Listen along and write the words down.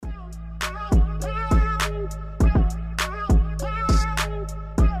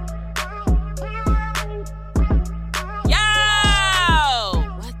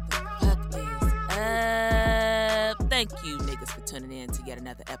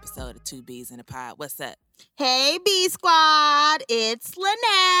episode of Two B's in a Pod. What's up? Hey, B Squad. It's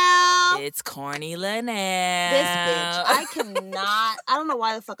Linnell. It's corny Linnell. This bitch. I don't know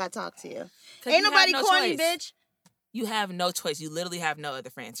why the fuck I talk to you. Ain't nobody corny, bitch. You have no choice. You literally have no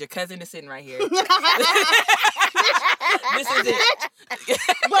other friends. Your cousin is sitting right here. This is it.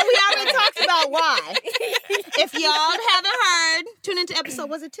 But we already talked about why. If y'all haven't heard, tune into episode,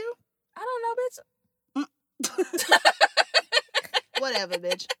 was it 2? I don't know, bitch. Whatever,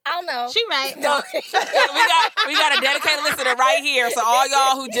 bitch. I don't know. She right. No. we got a dedicated listener right here. So all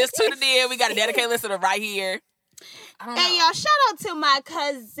y'all who just tuned in, we got a dedicated listener right here. And y'all, shout out to my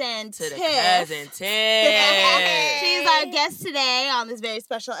cousin Tiff. To the cousin Tiff. She's our guest today on this very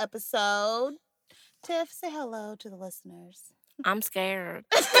special episode. Tiff, say hello to the listeners. I'm scared.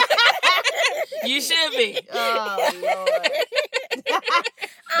 You should be. Oh, Lord.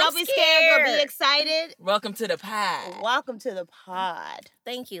 Don't be scared, girl. Be excited. Welcome to the pod. Welcome to the pod.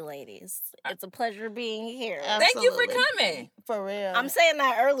 Thank you, ladies. It's a pleasure being here. Thank you for coming. For real. I'm saying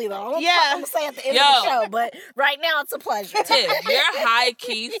that early, though. I'm going to say at the end of the show, but right now it's a pleasure. Tiff, you're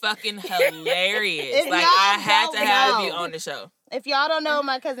high-key fucking hilarious. I had to have you on the show. If y'all don't know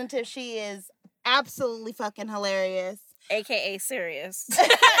my cousin Tiff, she is absolutely fucking hilarious. AKA serious.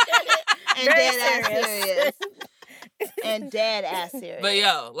 And dead ass serious. And dead ass serious. But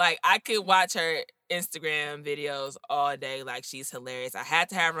I could watch her Instagram videos all day. Like, she's hilarious. I had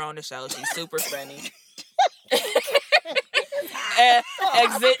to have her on the show. She's super funny. Exhibit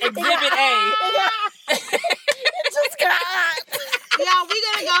A. It just got. Y'all, we're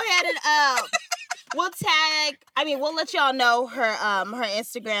gonna go ahead and we'll let y'all know her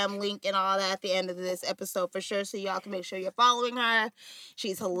Instagram link and all that at the end of this episode for sure, so y'all can make sure you're following her.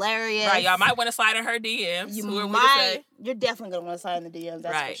 She's hilarious. Right, y'all might want to slide in her DMs. You're definitely gonna want to slide in the DMs,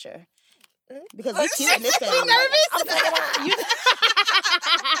 that's right. For sure. Because we cute in this family.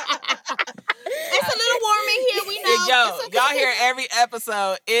 It's a little warm in here, we know. Y'all hear every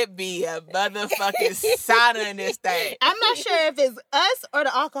episode, it be a motherfucking sauna in this thing. I'm not sure if it's us or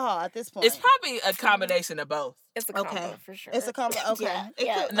the alcohol at this point. It's probably a combination of both. It's a combo, for sure. It's a combo, okay.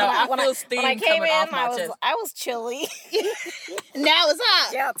 Yeah. No, I feel steam coming off my chest. I was chilly. Now it's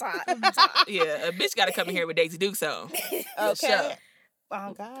hot. Yeah, it's hot. It's hot. Yeah, a bitch got to come in here with Daisy Dukes on. Okay.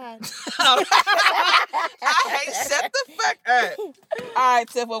 Oh, God. Shut the fuck up. All right,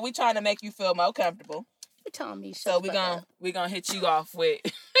 Tiff, we trying to make you feel more comfortable. You telling me so we're gonna hit you off with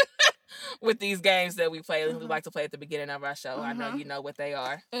with these games that we play. We like to play at the beginning of our show. I know you know what they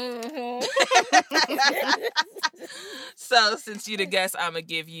are. So since you the guest, I'm gonna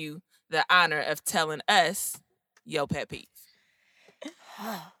give you the honor of telling us your pet peeve.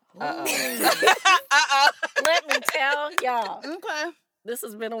 Uh-oh. Let me tell y'all. Okay. This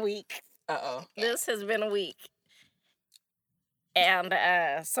has been a week. This has been a week. And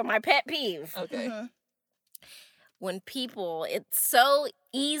so my pet peeve. Okay. Mm-hmm. When people, it's so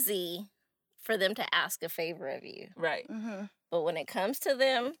easy for them to ask a favor of you. Right. Mm-hmm. But when it comes to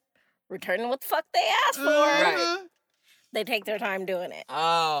them returning what the fuck they asked for, right. They take their time doing it.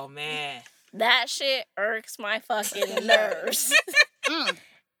 Oh, man. That shit irks my fucking nerves.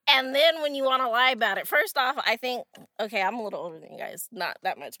 And then when you want to lie about it, first off, I think, okay, I'm a little older than you guys. Not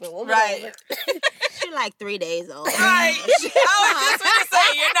that much, but a little bit older. She's like 3 days old. Right. I was just going to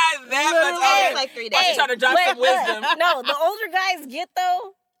say, you're not that much older. Like 3 days. You're trying to drop some wisdom. No, the older guys get,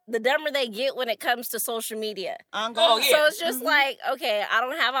 though, the dumber they get when it comes to social media. Yeah. So it's just like, okay, I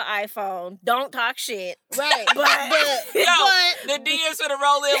don't have an iPhone. Don't talk shit. Right. But the DMs for the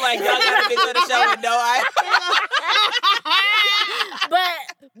roll in like, y'all gotta get to the show with no iPhone.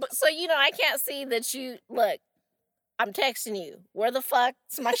 But so, I can't see that you, look, I'm texting you. Where the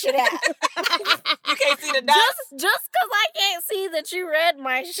fuck's my shit at? You can't see the dots? Just because I can't see that you read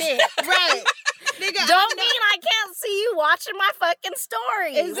my shit. Right. Nigga, don't mean I can't see you watching my fucking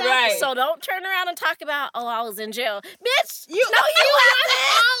stories. Exactly. Right. So don't turn around and talk about, I was in jail. Bitch, you wasn't.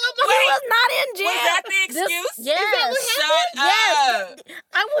 You was not in jail. Was that the excuse? Yes. Shut up.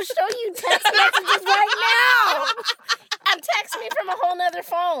 I will show you text messages right now. And text me from a whole nother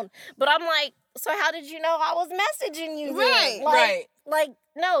phone. But I'm like, so how did you know I was messaging you then? Right. Like,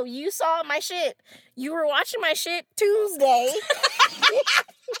 no, you saw my shit. You were watching my shit Tuesday.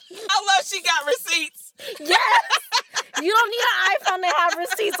 I love she got receipts. Yes. You don't need an iPhone to have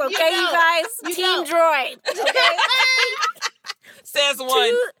receipts, okay, you guys? You Team don't. Droid. Okay? Says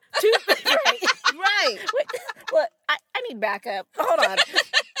one. Right. Wait, look, I need backup. Hold on.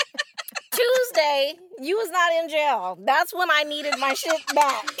 Tuesday, you was not in jail. That's when I needed my shit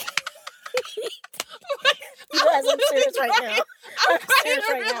back. You guys, I'm serious right now. I'm serious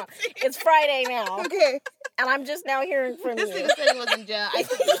right now. It's Friday now. Okay. And I'm just now hearing from This you. nigga said he was in jail. I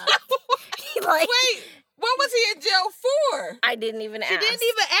could not. Like, Wait, what was he in jail for? I didn't even ask. She didn't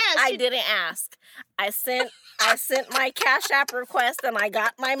even ask. I didn't ask. I sent my Cash App request and I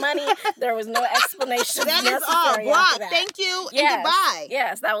got my money. There was no explanation. That is all. necessary Block. after that. Thank you and Yes. goodbye.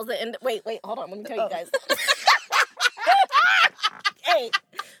 Yes, that was the end. Wait, hold on. Let me tell you guys. Hey,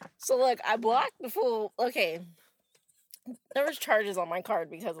 so look, I blocked the fool. Okay, there was charges on my card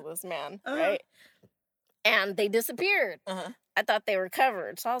because of this man, right? And they disappeared. I thought they were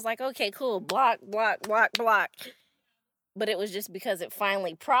covered, so I was like, okay, cool, block. But it was just because it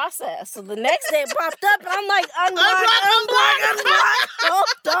finally processed. So the next day it popped up, and I'm like, unblock.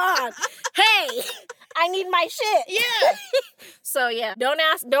 Hold on. Hey, I need my shit. Yeah. So yeah, don't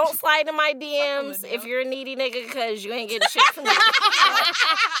slide in my DMs if you're a needy nigga, because you ain't getting shit from me.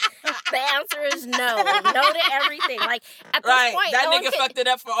 The answer is no. No to everything. Like, at this point, that no nigga fucked it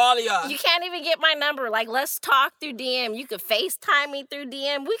up for all of y'all. You can't even get my number. Like, let's talk through DM. You could FaceTime me through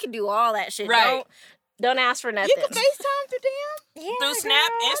DM. We could do all that shit. Right. Don't ask for nothing. You can FaceTime through DM? Yeah, through Snap,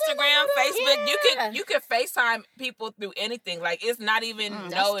 girl. Instagram, Facebook, Yeah. you can FaceTime people through anything. Like, it's not even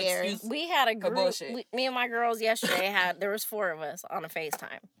no scary. excuse. We had a group. bullshit. Me and my girls yesterday there was 4 of us on a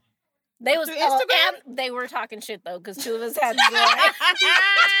FaceTime. They was Through Instagram? and they were talking shit though, because 2 of us had Droid.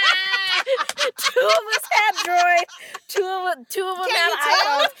 2 of us had Droid. Two of them had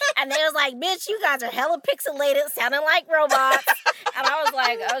iPhones, and they was like, "Bitch, you guys are hella pixelated, sounding like robots." And I was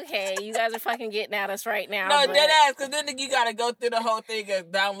like, "Okay, you guys are fucking getting at us right now." No, but... dead ass, because then you gotta go through the whole thing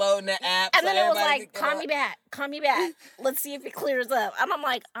of downloading the app. And then it was like, "Call call me back. Let's see if it clears up. And I'm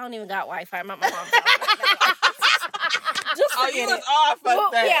like, I don't even got Wi-Fi. I'm at my mom's house. Just Oh, forget you was it. off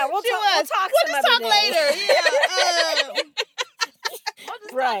of that. Yeah, we'll talk We'll just talk some other day. later. Yeah. We'll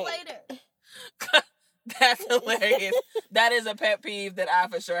just Right. talk later. That's hilarious. That is a pet peeve that I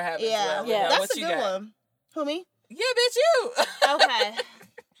for sure have as well. Yeah. Now, That's what a you good got? one. Who, me? Yeah, bitch, you. Okay.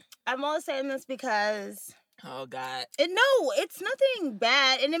 I'm only saying this because Oh, God. it's nothing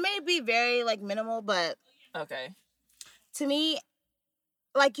bad, and it may be very like minimal, but Okay. to me,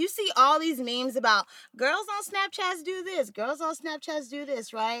 like, you see all these memes about girls on Snapchats do this, girls on Snapchats do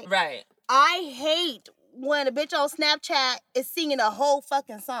this, right? Right. I hate when a bitch on Snapchat is singing a whole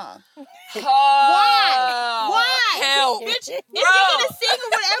fucking song. Oh, Why? Help. Bitch, if Bro. you're gonna sing or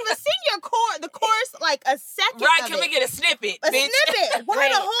whatever, sing the chorus like a second. Right, of can it. we get a snippet, a bitch? snippet? Why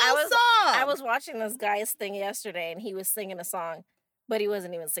Right, the whole song? I was watching this guy's thing yesterday, and he was singing a song, but he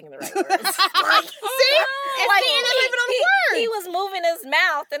wasn't even singing the right words. See? And Like, he didn't even know the words. he was moving his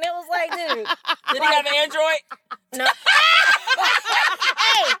mouth, and it was like, dude. Did he have an Android? No.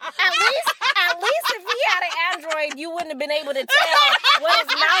 Hey, at least if he had an Android, you wouldn't have been able to tell what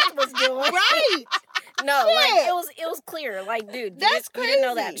his mouth was doing. Right. No, Shit. like it was clear. Like, dude, That's you didn't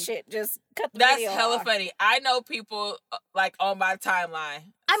know that crazy. shit. Just cut the That's video hella off. funny. I know people like on my timeline.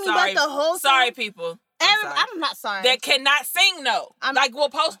 I mean, sorry, but the whole sorry, song, people. I'm not sorry. That cannot sing. No, I'm- like we'll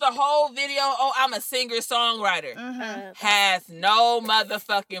post a whole video. Oh, I'm a singer songwriter. Mhm. Has no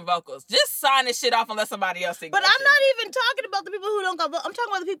motherfucking vocals. Just sign this shit off and let somebody else sing. But that I'm shit. not even talking about the people who don't go. I'm talking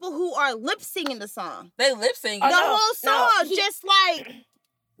about the people who are lip singing the song. They lip sing. The no, whole song, no, just like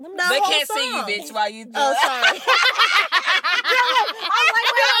the They whole can't song. see you, bitch, while you do Oh, it. sorry. I'm like,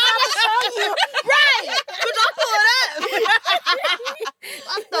 wait, I'm about to show you. Right, but don't pull it up.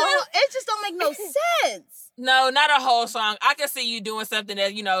 It just don't make no sense. No, not a whole song. I can see you doing something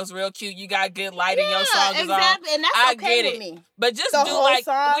that, is real cute. You got good lighting. Your song is exactly, on. and that's I okay get with it. me. But just The do whole like,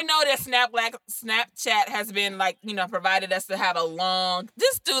 song? we know that Snapchat has been like, provided us to have a long,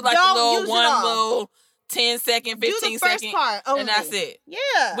 just do like Don't a use it little all. little 10-second, Do the 15-second. first part only. And that's it.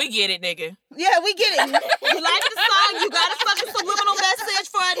 Yeah, We get it, nigga. yeah, we get it. You like the song? You got a fucking subliminal message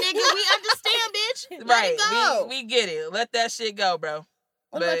for a nigga. We understand, bitch. Let Right. it go. We get it. Let that shit go, bro.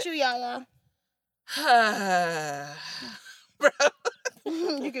 What about you, Yaya? Bro,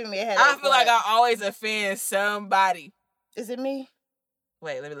 You giving me a headache. I feel like what? I always offend somebody. Is it me?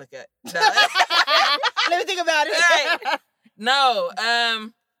 Wait, let me look at. Let me think about it. Right. No. All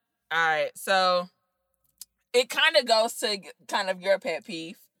right. So it kind of goes to kind of your pet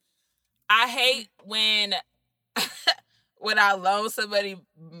peeve. I hate when I loan somebody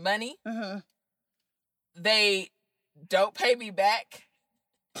money, Mm-hmm. they don't pay me back.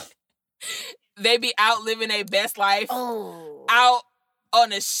 They be out living their best life. Oh. Out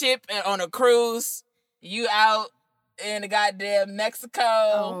on a ship and on a cruise. You out in the goddamn Mexico.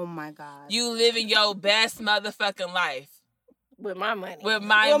 Oh my God. You living your best motherfucking life. With my money. With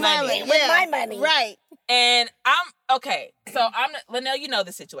my money. With my money. Right. And I'm okay. So Linnell, you know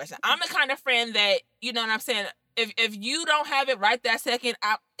the situation. I'm the kind of friend that, you know what I'm saying? If you don't have it right that second,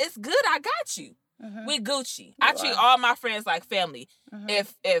 it's good. I got you. We Gucci. I treat all my friends like family.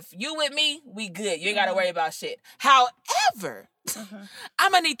 If you with me, we good. You ain't got to worry about shit. However,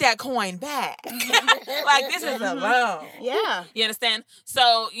 I'm going to need that coin back. Like, this is a loan. Yeah. You understand?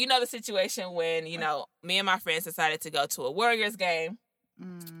 So, you know the situation when, you know, me and my friends decided to go to a Warriors game.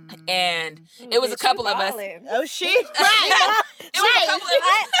 And it was a couple of us. Oh, shit. Right. It was a couple of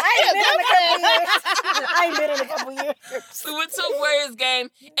us. I ain't been in a couple years. So we went to a Warriors game.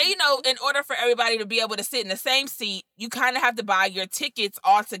 And, you know, in order for everybody to be able to sit in the same seat, you kind of have to buy your tickets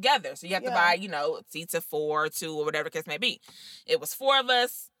all together. So you have to buy, you know, seats of 4 or 2 or whatever the case may be. It was 4 of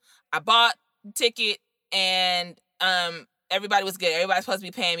us. I bought the ticket and everybody was good. Everybody's supposed to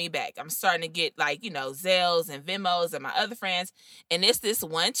be paying me back. I'm starting to get, like, you know, Zelles and Venmos and my other friends. And it's this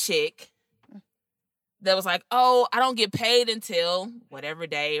one chick that was like, oh, I don't get paid until whatever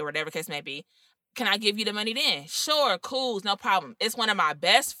day or whatever case may be. Can I give you the money then? Sure, cool, no problem. It's one of my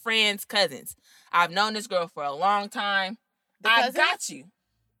best friend's cousins. I've known this girl for a long time. I got you.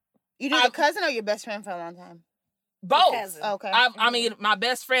 You knew the cousin or your best friend for a long time? Both. Okay. I mean, my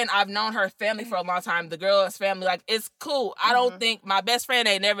best friend, I've known her family for a long time. The girl's family, like, it's cool. I don't think my best friend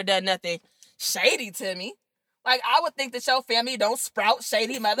ain't never done nothing shady to me. Like, I would think that your family don't sprout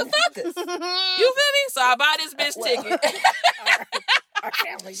shady motherfuckers. You feel me? So I buy this bitch ticket. Our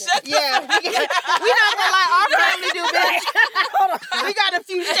family does. Yeah. We not gonna lie, our family do, bitch. We got a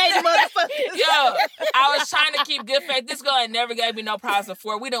few shady motherfuckers. Yo, I was trying to keep good faith. This girl ain't never gave me no problems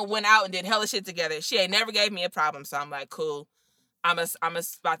before. We done went out and did hella shit together. She ain't never gave me a problem. So I'm like, cool. I'm a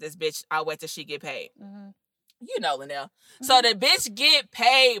spot this bitch. I'll wait till she get paid. You know, Linnell. So the bitch get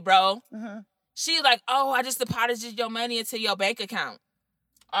paid, bro. She's like, oh, I just deposited your money into your bank account.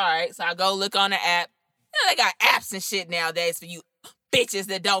 All right. So I go look on the app. You know, they got apps and shit nowadays for you bitches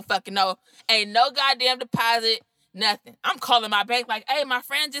that don't fucking know. Ain't no goddamn deposit, nothing. I'm calling my bank like, hey, my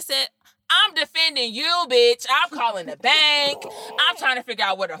friend just said, I'm defending you, bitch. I'm calling the bank. I'm trying to figure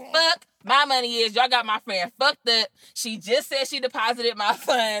out where the fuck my money is. Y'all got my friend fucked up. She just said she deposited my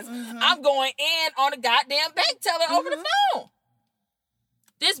funds. I'm going in on the goddamn bank teller over the phone.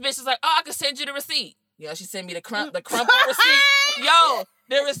 This bitch is like, oh, I can send you the receipt. You know, she sent me the crumpled receipt. Yo,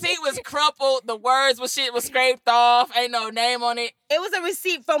 the receipt was crumpled. The words was scraped off. Ain't no name on it. It was a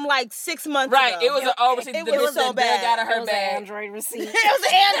receipt from like 6 months right, ago. It was an old receipt. It the was bitch so said bad. Out of her It was bag. an Android receipt. It was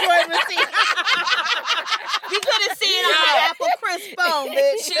an Android receipt. We couldn't see it on my Apple Crisp phone,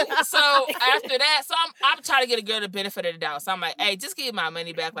 bitch. So after that, I'm trying to get a girl the benefit of the doubt. So I'm like, hey, just give my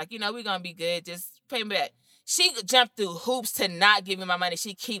money back. Like, you know, we're gonna be good. Just pay me back. She jumped through hoops to not give me my money.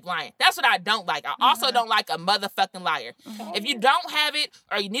 She keep lying. That's what I don't like. I also don't like a motherfucking liar. If you don't have it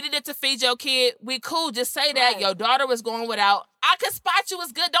or you needed it to feed your kid, we cool. Just say that your daughter was going without. I could spot you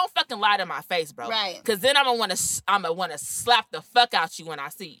was good. Don't fucking lie to my face, bro. Right. Because then I'm gonna want to slap the fuck out you when I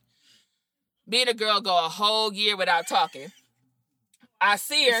see you. Me and a girl go a whole year without talking. I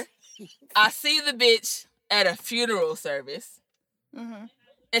see her. I see the bitch at a funeral service. And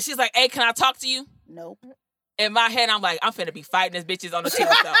she's like, hey, can I talk to you? Nope. In my head, I'm like, I'm finna be fighting this bitches on the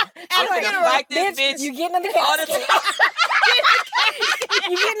tombstone. I'm finna fight this bitch. You getting in the on the casket.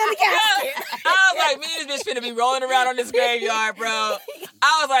 You getting in the casket. I was like, me and this bitch finna be rolling around on this graveyard, bro.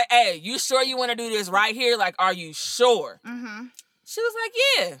 I was like, hey, you sure you want to do this right here? Like, are you sure? She was like,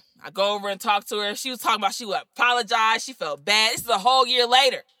 yeah. I go over and talk to her. She was talking about she would apologize. She felt bad. This is a whole year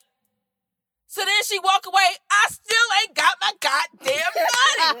later. So then she walk away. I still ain't got my goddamn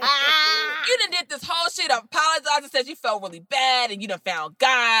money. You done did this whole shit, apologized and said you felt really bad and you done found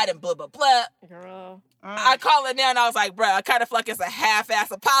God and blah, blah, blah. Girl. I call her now and I was like, bro, I kind of feel like it's a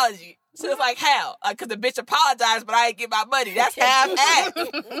half-ass apology. She was like, how? Because the bitch apologized, but I ain't get my money. That's half-ass.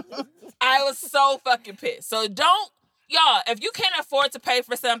 I was so fucking pissed. So don't, y'all, if you can't afford to pay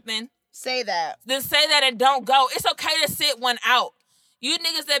for something, say that. Then say that and don't go. It's okay to sit one out. You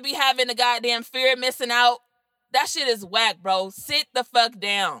niggas that be having the goddamn fear of missing out, that shit is whack, bro. Sit the fuck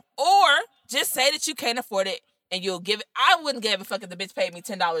down. Or just say that you can't afford it and you'll give it. I wouldn't give a fuck if the bitch paid me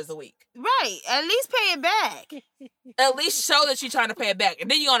 $10 a week. Right. At least pay it back. At least show that you're trying to pay it back. And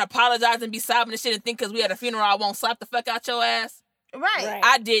then you're going to apologize and be sobbing and shit and think because we had a funeral I won't slap the fuck out your ass. Right.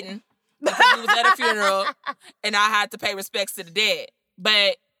 I didn't. Because we was at a funeral and I had to pay respects to the dead.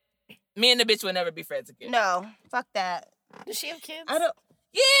 But me and the bitch will never be friends again. No. Fuck that. Does she have kids? I don't.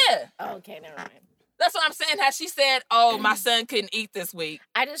 Yeah. Oh, okay, never mind. That's what I'm saying. How she said, oh, my son couldn't eat this week.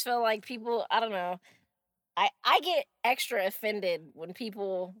 I just feel like people, I don't know. I get extra offended when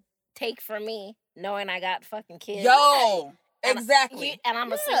people take from me knowing I got fucking kids. Yo, exactly. And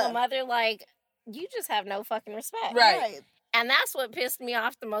I'm a single mother. Like, you just have no fucking respect. Right. And that's what pissed me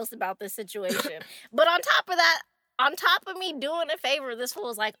off the most about this situation. But on top of that, on top of me doing a favor, this fool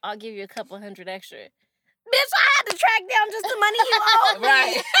was like, I'll give you a couple $100 extra. Bitch, I had to track down just the money you owe me.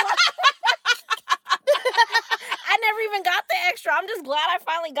 Right. I never even got the extra. I'm just glad I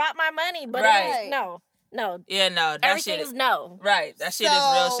finally got my money. But Right. no. Yeah, no. That Everything shit is no. Right. That shit is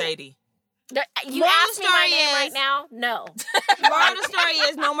real shady. You Moral ask me my story name is- right now? No. Moral of the story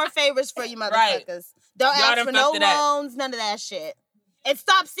is no more favors for you motherfuckers. Right. Don't Y'all ask done for no fucked it up. loans, none of that shit. And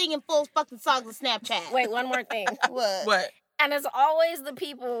stop singing full fucking songs on Snapchat. Wait, one more thing. What? What? And it's always the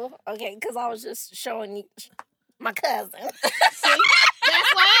people, okay, because I was just showing you my cousin. See?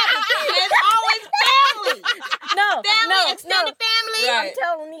 That's what happens. It's always family. No, Family, extended family. Right. I'm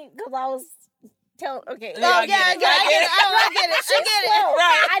telling you, because I was telling, okay. Yeah, Oh, I yeah, get I it. get it. I get it. I get it. I get it. Slow.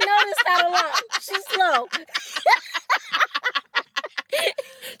 Right. I noticed that a lot. She's slow.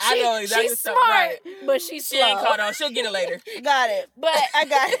 I know exactly She's so- smart, right. but she's She slow. ain't caught on. She'll get it later. Got it. But I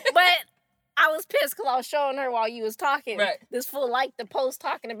got it. But I was pissed because I was showing her while you was talking. Right. This fool liked the post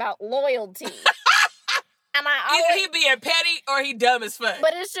talking about loyalty. And I Either always, he being petty or he dumb as fuck.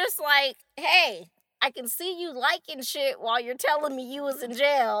 but it's just like, hey, I can see you liking shit while you're telling me you was in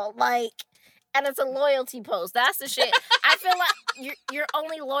jail. Like, and it's a loyalty post. That's the shit. I feel like you're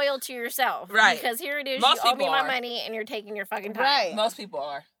only loyal to yourself. Right. Because here it is, Most you owe me people my are. money and you're taking your fucking time. Right. Most people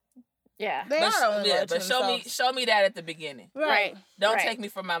are. Yeah. They But, are only loyal to but themselves. show me that at the beginning. Right. Don't Right. take me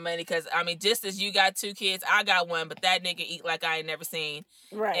for my money because, I mean, just as you got 2 kids, I got 1, but that nigga eat like I ain't never seen.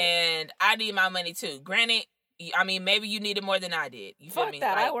 Right. And I need my money too. Granted, I mean, maybe you need it more than I did. You feel Fuck me?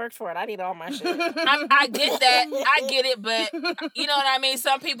 that. Like, I worked for it. I need all my shit. I get that. I get it, but you know what I mean?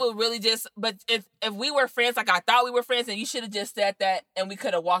 Some people really just, but if we were friends like I thought we were friends, and you should have just said that and we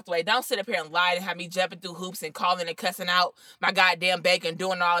could have walked away. Don't sit up here and lie and have me jumping through hoops and calling and cussing out my goddamn bank and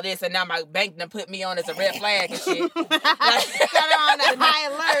doing all this, and now my bank done put me on as a red flag and shit. Got her on a high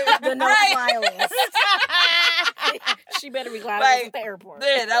alert. The no Right. smileys. She better be glad I Like, was at the airport.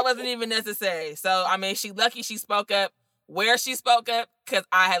 Yeah, that wasn't even necessary. So, I mean, she lucky she spoke up where she spoke up, because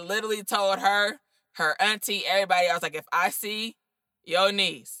I had literally told her auntie, everybody, I was like, if I see your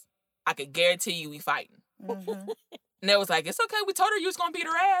niece, I could guarantee you we fighting. Mhm. And they was like, it's okay. We told her you was going to beat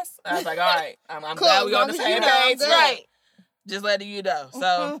her ass. I was like, all right. I'm Cool, glad we as on the long as same you know, I'm page. good. Right. Just letting you know.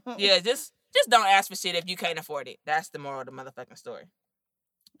 So, yeah, just don't ask for shit if you can't afford it. That's the moral of the motherfucking story.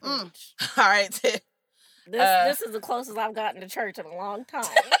 Mm. All right. This is the closest I've gotten to church in a long time.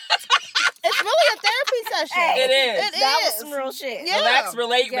 It's really a therapy session. Hey, It is. It That is. was some real shit. Yeah. Relax,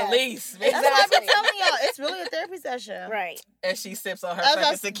 relate, Yes. release. That's what I've been Exactly. telling y'all. It's really a therapy session. Right. And she sips on her That's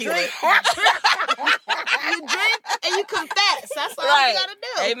fucking us tequila. drink. You drink and you confess. That's all Right. you gotta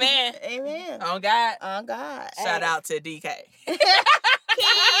do. Amen. Amen. Oh, God. Oh God. Shout Hey. out to DK. That's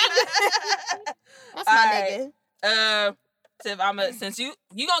All my right. nigga. Tiff, since you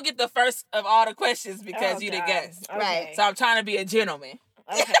gonna get the first of all the questions because Oh, you the God. guest. Okay. Right. So I'm trying to be a gentleman.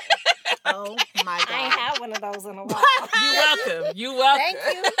 Okay. Oh my God. I ain't had one of those in a while. You welcome. You welcome.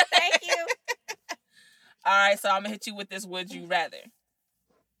 Thank you. Thank you. All right, so I'm gonna hit you with this. Would you rather?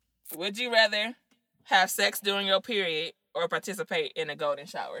 Would you rather have sex during your period or participate in a golden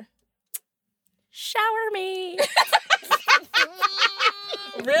shower? Shower me.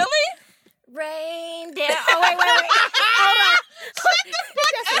 Really? Rain down. Oh, wait. Hold on.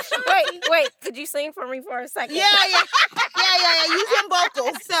 Wait. Could you sing for me for a second? Yeah. Use them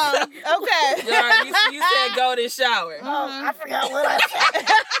vocals. So okay. All right, you said golden shower. Oh, I forgot what I said.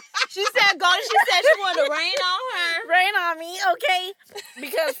 She said go. She said she wanted to rain on her. Rain on me, okay?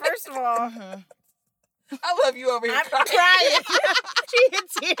 Because first of all, I love you over here I'm crying. Crying. She in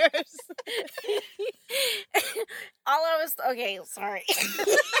tears. all I was okay. Sorry.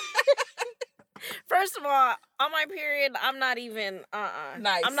 First of all, on my period, I'm not even.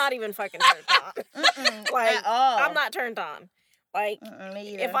 Nice. I'm not even fucking turned on. Like, At all. I'm not turned on. Like,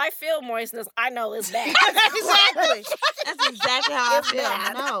 Me if I feel moistness, I know it's bad. exactly. That's exactly how It's I feel.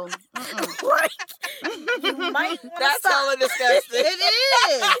 bad. No. Like, you might want to That's stop. hella disgusting. It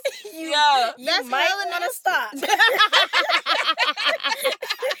is. You, Yo, you That's might hella want to stop.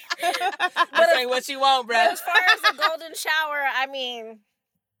 this ain't what you want, But bruh. as far as the golden shower, I mean,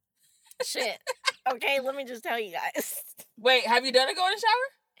 shit. Okay, let me just tell you guys. Wait, have you done a golden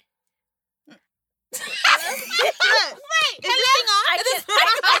shower? Wait, is this thing on?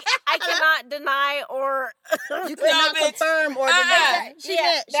 I cannot deny or You cannot bitch. confirm or deny. She yeah,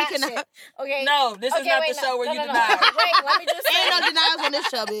 can't. that She cannot. shit. Okay. No, this is Okay, not wait, the show where you no. deny. Wait, let me just Ain't no say. denials on this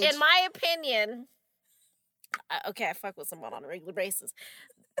show, bitch. In my opinion, okay, I fuck with someone on a regular basis.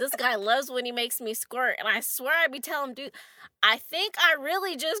 This guy loves when he makes me squirt, and I swear I be telling him, dude, I think I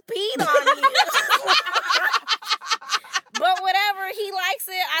really just peed on you. But whatever, he likes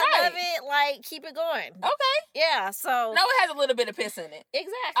it. I love it. Like, keep it going. Okay. Yeah, so. No, it has a little bit of piss in it.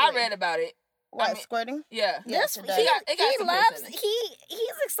 Exactly. I read about it. What, squirting? Yeah. This, it he got loves,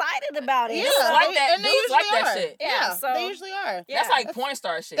 he's excited about it. Yeah, Dudes So- like that. and they Dudes like usually that are. shit. Yeah, so- they usually are. Yeah. That's like porn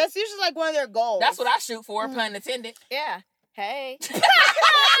star shit. That's usually like one of their goals. That's what I shoot for, pun intended. Yeah. Hey.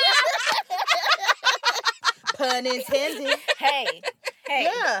 Pun intended. Hey.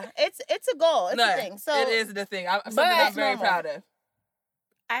 Yeah, it's a goal. It's a thing. So it is the thing. Something But- I'm very normal. proud of.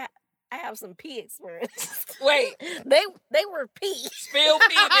 I have some pee experience. Wait, They were pee. spill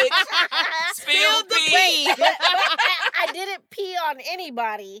pee, bitch. Spill the pee. pee. I didn't pee on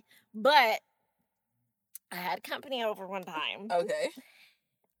anybody, but I had company over one time. Okay.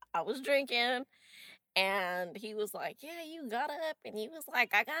 I was drinking, and he was like, "Yeah, you got up," and he was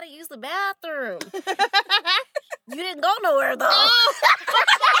like, "I gotta use the bathroom." You didn't go nowhere though.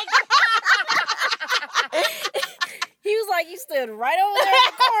 He was like, "You stood right over there in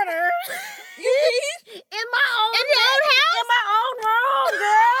the corner." You peed? In my own In your own house? In my own room,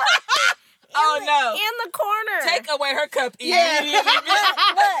 girl. Oh, no. In the corner. Take away her cup Yeah. immediately.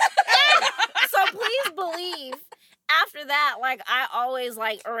 Look, so please believe, after that, like, I always,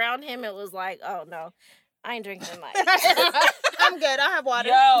 like, around him, it was like, oh, no, I ain't drinking tonight. I'm good. I have water.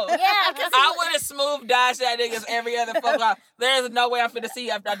 Yo. Yeah, because I would have smooth dodged that niggas every other fuck off. There's no way I'm finna see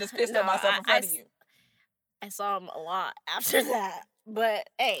you after I just pissed on myself in front of you. I saw him a lot after that. But,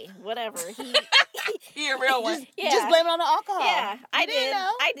 hey, whatever. He a real one. Just blame it on the alcohol. Yeah, I You didn't did.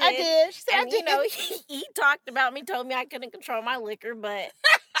 know. I did. I did. She said I And, you did. know, he talked about me, told me I couldn't control my liquor, but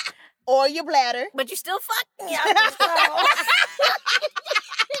Or your bladder. you still fucked me.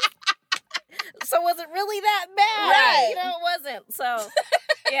 So was it really that bad? Right. You know, it wasn't. So,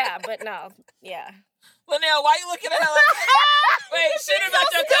 yeah, but no. Yeah. Linnell, why you looking at her like wait, shit about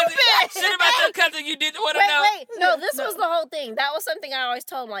your cousin. Shit about your cousin you didn't want to know. Wait. No, this was the whole thing. That was something I always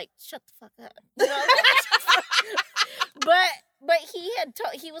told him, like, shut the fuck up. You know? But he had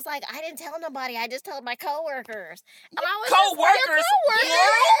he was like, I didn't tell nobody. I just told my coworkers. And I was Co-workers?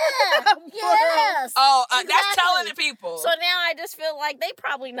 Yeah. Yes. Oh, that's Exactly. telling the people. So now I just feel like they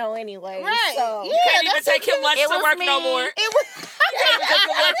probably know anyway. Right. So. Yeah. you can't even that's take him lunch It to was work no me. more. It was. You can't even take him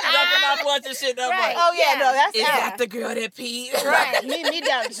lunch, dropping off lunch and shit no Right. more. Oh yeah, no, that's Is out. that the girl that peed? Right. Me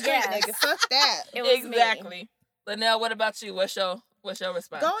down the street, Yes. nigga. Fuck that. It was me. Exactly. Linnell, what about you? What's your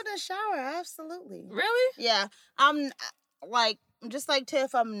response? Go in the shower, absolutely. Really? Yeah, I'm like just like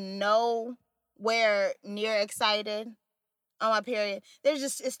Tiff. I'm nowhere near excited on my period.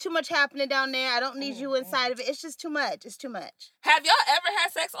 It's too much happening down there. I don't need you inside of it. It's just too much. It's too much. Have y'all ever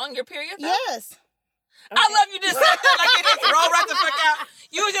had sex on your period? Though? Yes. I love you just said that like it just roll right the fuck out.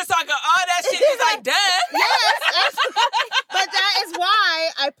 You was just talking all that shit. You was like, duh. Yes. But that is why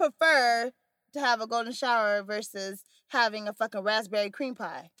I prefer to have a golden shower versus having a fucking raspberry cream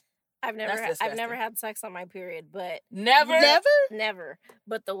pie. I've never That's disgusting. had sex on my period, but Never? Never?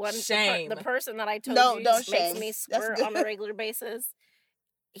 But the one Shame. the person that I told No, you don't makes shame. me That's squirt good. on a regular basis.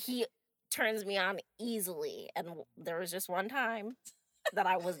 He turns me on easily, and there was just one time that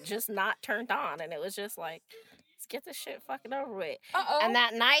I was just not turned on, and it was just like, let's get this shit fucking over with. Uh-oh. And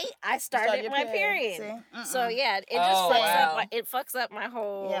that night, I started your my period. See? So yeah, it just Oh, fucks up my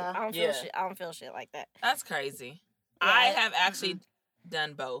whole. Yeah. I don't feel Yeah. shit. I don't feel shit like that. That's crazy. Yeah, I have actually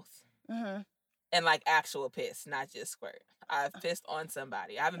done both. Mm-hmm. And like actual piss, not just squirt. I've pissed on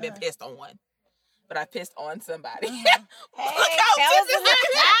somebody. I haven't been pissed on one, but I pissed on somebody. Hey, Look how tell pissed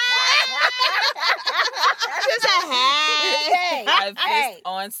Just a hat. Hey, I've hey. pissed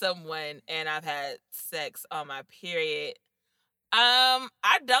on someone and I've had sex on my period.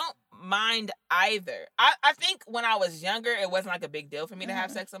 I don't mind either. I think when I was younger, it wasn't like a big deal for me to have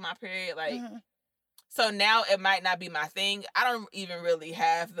sex on my period. Like, so now it might not be my thing. I don't even really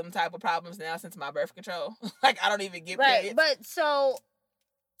have them type of problems now since my birth control. Like, I don't even get Right, periods. but so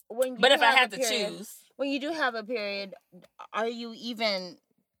when you But if I have had a to period, choose, when you do have a period, are you even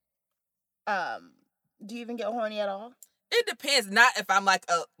do you even get horny at all? it depends. Not if I'm like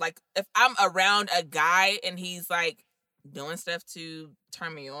if I'm around a guy and he's like doing stuff to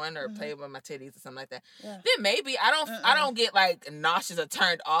turn me on or play with my titties or something like that. Yeah. Then maybe I don't get like nauseous or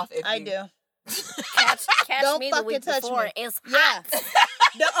turned off if I you, do. Catch Don't me the fucking week touch before. me. It's Yeah. hot.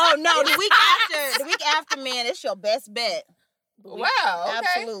 The week after, man, it's your best bet. Wow. Okay.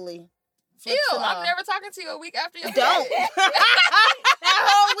 Absolutely. Ew, Flips and I'm all. never talking to you a week after your Don't. period. That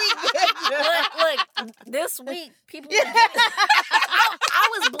whole week. Look, this week, people were getting, I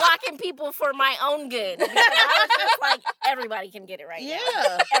was blocking people for my own good. Because I was just like, everybody can get it right now.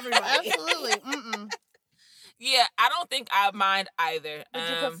 Yeah. Everybody. Absolutely. Mm-mm. Yeah, I don't think I mind either. Would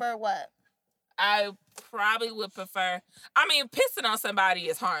you prefer what? I probably would prefer. I mean, pissing on somebody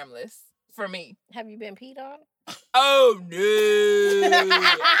is harmless for me. Have you been peed on? Oh no!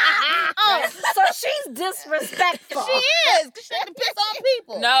 Oh, so she's disrespectful. She is. She had to piss on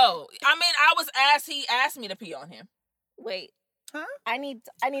people. No, I mean, I was asked. He asked me to pee on him. Wait. Huh? I need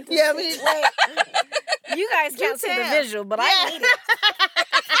to Yeah, see. Wait. You guys can't see the visual, but I need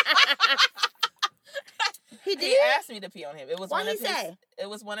it. He asked me to pee on him. It was What'd one he of his. say? It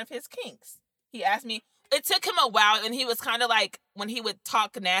was one of his kinks. He asked me. It took him a while, and he was kind of like when he would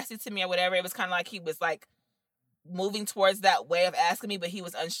talk nasty to me or whatever. It was kind of like he was like moving towards that way of asking me, but he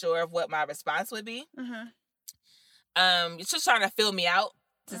was unsure of what my response would be. Just trying to feel me out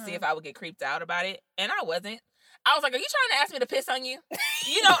to see if I would get creeped out about it, and I wasn't. I was like, "Are you trying to ask me to piss on you?"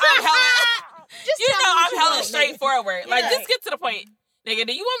 You know, I'm hella. I'm hella straightforward. Like, just get to the point, nigga.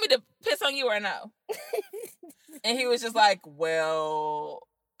 Do you want me to piss on you or no? And he was just like, "Well,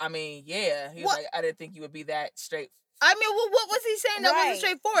 I mean, yeah." He was like, "I didn't think you would be that straight." I mean, what was he saying that wasn't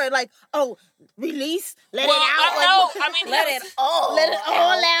straightforward? Like, oh, release, let it out. No, I mean, let it all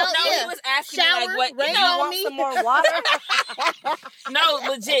out. No, he was asking me like, "What? You want some more water?" No,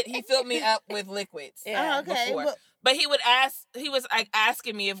 legit. He filled me up with liquids. Yeah, okay. Before. But he would ask. He was like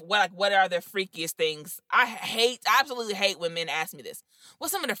asking me what are the freakiest things. I absolutely hate when men ask me this.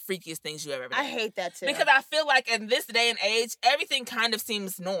 What's some of the freakiest things you ever done? I hate that too. Because I feel like in this day and age, everything kind of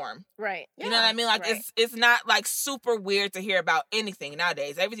seems norm. Right. You know what I mean? Like it's not like super weird to hear about anything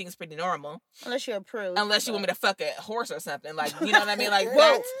nowadays. Everything is pretty normal. Unless you're approved. Unless you want me to fuck a horse or something. Like, you know what I mean? Like,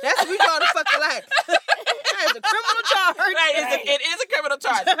 whoa, that's what we call the fucking life. That is a criminal charge. Right, it is a criminal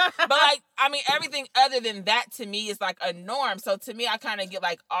charge. But like, I mean, everything other than that to me is like a norm. So to me, I kind of get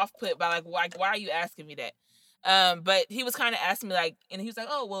like off put by like, why are you asking me that? But he was kind of asking me like, and he was like,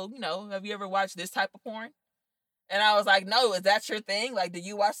 oh, well, you know, have you ever watched this type of porn? And I was like, no, is that your thing? Like, do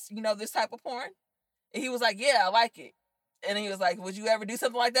you watch, you know, this type of porn? And he was like, yeah, I like it. And he was like, would you ever do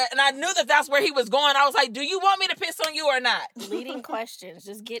something like that? And I knew that that's where he was going. I was like, do you want me to piss on you or not? Leading questions.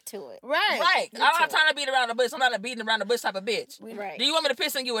 Just get to it. Right. I'm not trying to beat around the bush. I'm not a beating around the bush type of bitch. Right. Do you want me to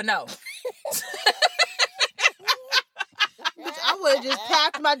piss on you or no? I would have just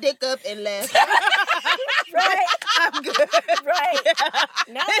packed my dick up and left. Right. I'm good. Right.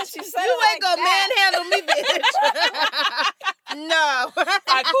 Now that you said you it ain't gonna manhandle me, bitch. No.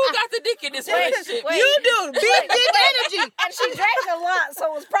 Like, who got the dick in this relationship? You do. Big dick energy. And she drank a lot, so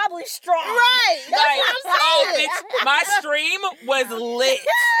it was probably strong. Right. That's what I'm saying. Bitch, my stream was lit.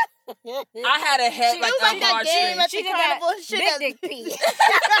 I had a head like a hard stream. She did that big dick pee.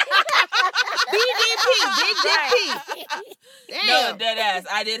 BDP, big dick pee. Damn. No, dead ass.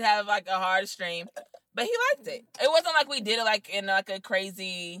 I did have like a hard stream, but he liked it. It wasn't like we did it like in like a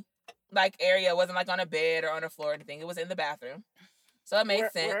crazy like area. It wasn't like on a bed or on the floor or anything. It was in the bathroom. So it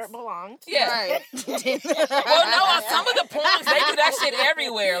makes sense. Where it belonged. Yeah. Right. Well, no, on some of the porns, they do that shit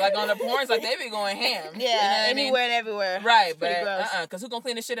everywhere. Like on the porns, like they be going ham. Yeah, you know anywhere and everywhere. Right, Pretty but gross. because who gonna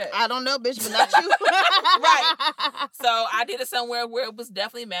clean this shit up? I don't know, bitch, but not you. Right. So I did it somewhere where it was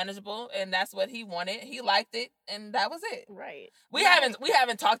definitely manageable, and that's what he wanted. He liked it, and that was it. Right. We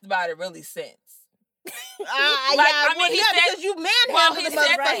haven't talked about it really since. He said, because you manhandled he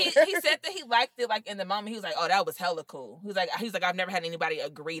said that he liked it like in the moment. He was like, "Oh, that was hella cool." He's like, "I've never had anybody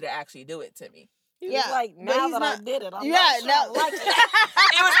agree to actually do it to me." He was like, now that I did it, I'm not sure I like it.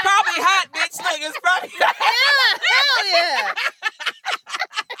 It was probably hot, bitch. Look, it was probably hot. Yeah, hell yeah.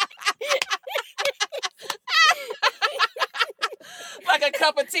 Like a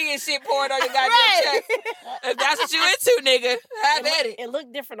cup of tea and shit poured on your goddamn chest. If that's what you into, nigga, have at it. It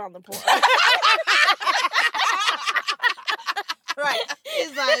looked different on the porn. Right.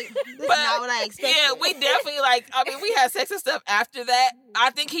 It's like, this is not what I expected. Yeah, we definitely we had sex and stuff after that.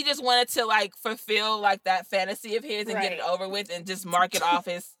 I think he just wanted to like fulfill like that fantasy of his and get it over with and just mark it off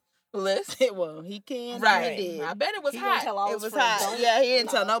his list. Well, he can. Right. He did. I bet it was hot. It was hot. Yeah, he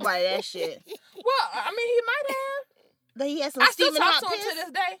didn't tell nobody that shit. Well, I mean, he might have. But he had some I still steaming talk hot to him piss. to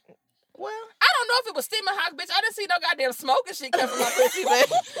this day. Well, I don't know if it was steaming hot, bitch. I didn't see no goddamn smoke and shit come from my pussy, but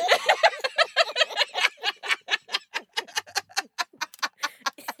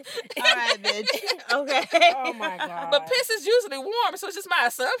all right, bitch. Okay. Oh my god. but piss is usually warm, so it's just my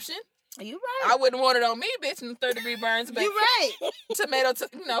assumption. You right. I wouldn't want it on me, bitch, in 3rd-degree burns. But You right. tomato,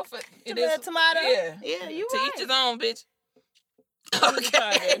 for it is Tomato. Yeah, Yeah, you to right. each his own, bitch.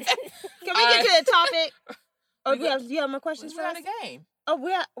 Okay. Can we get to the topic? Or do you have more questions for We're us? on the game. Oh,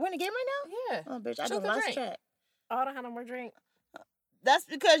 we're in the game right now? Yeah. Oh, bitch, I Truth done or lost drink? track. Oh, I don't have no more drink. That's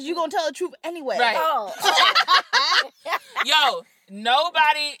because you gonna tell the truth anyway. Right. Oh. Yo,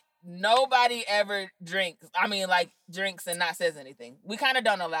 nobody ever drinks. I mean, like drinks and not says anything. We kind of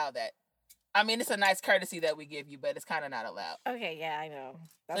don't allow that. I mean, it's a nice courtesy that we give you, but it's kind of not allowed. Okay, yeah, I know.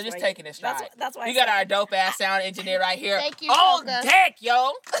 So just taking it stride. That's why we got our dope ass sound engineer right here. Thank you, on Choka. deck, yo.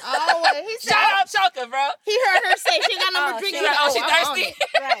 Always. Shout out Choka, bro. He heard her say she got no more drink. She like, she I'm on thirsty. it.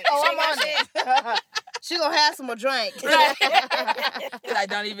 Right. Oh, She I'm got on shit. it. She gonna have some more drink. Right. He's like,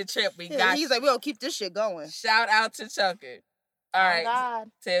 don't even trip. We got He's like, we gonna keep this shit going. Shout out to Choka. All right,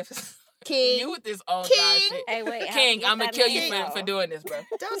 God. Tiff. King. You with this own King. God shit. Hey, wait. King, I'm gonna kill you name, for doing this, bro.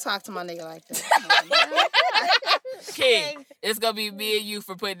 Don't talk to my nigga like that. King, it's gonna be me and you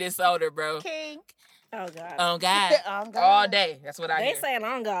for putting this on her, bro. King. Oh God. On God. Oh, God. All day. That's what I They hear. saying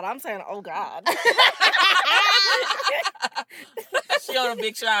on God. I'm saying oh God. She on a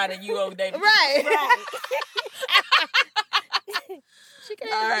big shrine and you on David. Right. Right. She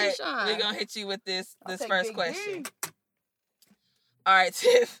can't All right, shine. we're gonna hit you with this I'll take first Big question. D. All right,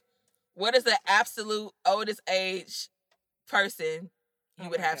 Tiff. What is the absolute oldest age person you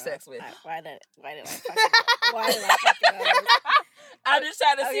would my have God. sex with? Why did I fucking know this? I'm just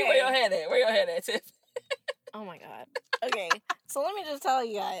trying to see where Okay. your head at. Where your head at, Tiff? Oh my God. Okay, so let me just tell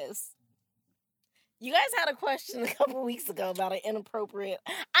you guys. You guys had a question a couple weeks ago about an inappropriate.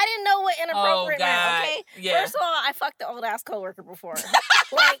 I didn't know what inappropriate meant. God. Okay, Yeah. First of all, I fucked the old ass coworker before.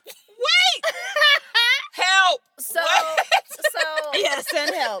 Like, Help! so, What? so Yeah,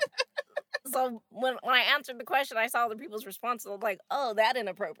 send help. So when I answered the question, I saw the people's responses. I was like, "Oh, that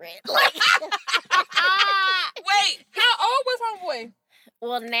inappropriate." Like, Wait, how old was homeboy?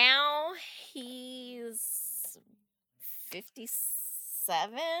 well, now he's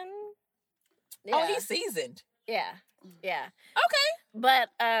 57. Yeah, Oh, he's seasoned. yeah. Okay. But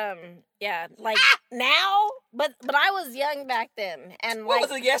yeah, like now, but I was young back then, and What like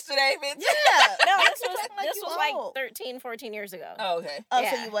was it yesterday, bitch? Yeah. no, this was Acting like this you was like old. 13, 14 years ago. Oh, okay. Oh, so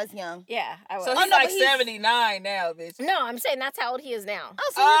Yeah. you was young. Yeah, I was. So Oh, he's no, like but he's- 79 now, bitch. No, I'm saying that's how old he is now.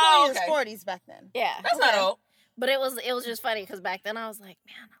 Oh, so he was only in okay. his 40s back then. Yeah, That's not Okay. old. but it was just funny because back then I was like,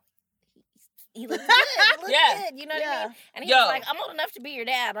 man, he looks good. He looks Yeah. good. You know what I mean? And he Yo. was like, I'm old enough to be your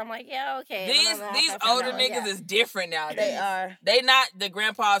dad. I'm like, yeah, okay. And These then I these found older out, like, niggas yeah. is different nowadays. They are. They not the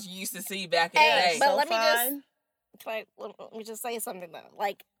grandpas you used to see back in Hey, the day. but so let me just- fine. Like, let me just say something though.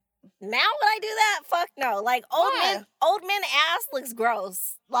 Like, now would I do that? Fuck no. Like Why? old men ass looks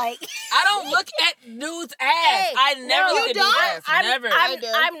gross. Like I don't look at dudes' ass. Hey, I never no, look you at dudes' don't? ass. Never. I do.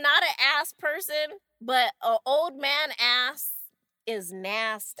 I'm not an ass person, but an old man ass is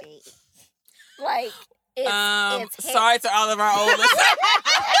nasty. Like it's sorry to all of our old listeners.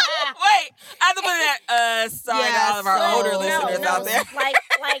 Wait, I have to put that. Sorry to all of our Yes, older no, listeners no. out there.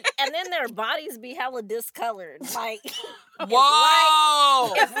 like, and then their bodies be hella discolored. Like,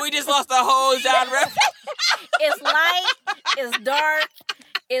 Whoa! We just lost the whole genre. it's light, it's dark,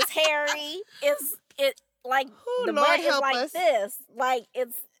 it's hairy, it like Ooh, the Lord butt is help like us. this. Like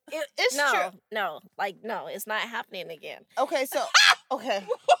it's It's no, true. no, like no, it's not happening again. Okay, so okay.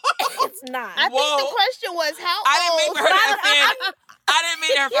 It's not. I think Whoa. the question was how I didn't mean old. for her to offend. I didn't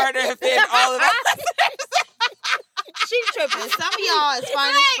mean for her to offend all of us. She's tripping. Some of y'all is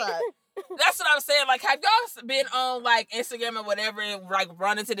fine as fuck. That's what I'm saying. Like, have y'all been on like Instagram or whatever, and, like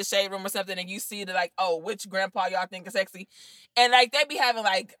run into the shade room or something, and you see the like, oh, which grandpa y'all think is sexy, and like they be having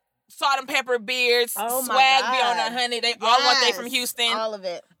like salt and pepper beards, Oh, my swag be on God. a honey. They all want they from Yes, Houston. All of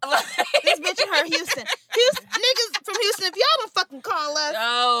it. Like, This bitch in her Houston. Niggas from Houston, if y'all don't fucking call us.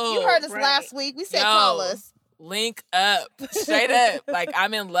 yo, You heard us right. last week. We said Yo. call us. link up, straight up. Like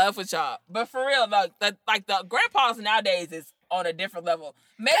I'm in love with y'all. But for real, like the grandpas nowadays is on a different level.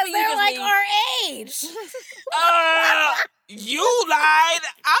 Maybe Because you they're just like need, our age. you lied.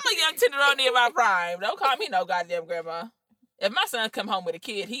 I'm a young tenderoni in my prime. Don't call me no goddamn grandma. If my son come home with a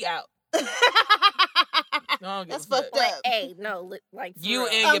kid, he out. I don't give That's a fuck. fucked Like, up. hey, no, like for You real.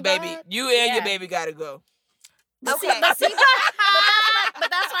 and Oh, your baby. God. You and your Yeah. baby gotta go. But Okay. but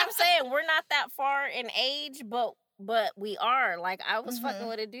that's what I'm saying. We're not that far in age, but we are. Like I was fucking Mhm.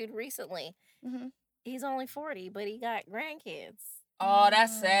 with a dude recently. Mhm. He's only 40, but he got grandkids. Oh,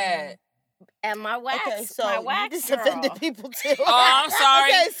 that's sad. And my wax, Okay, so my you wax just girl. offended people too. Oh, I'm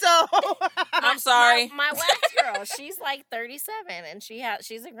sorry. Okay, so I'm sorry. My wax girl, she's like 37, and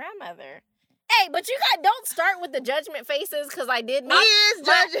she's a grandmother. Hey, but you guys don't start with the judgment faces because I did he meet is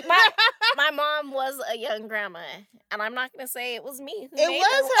judging. my mom was a young grandma, and I'm not gonna say it was me. Who It made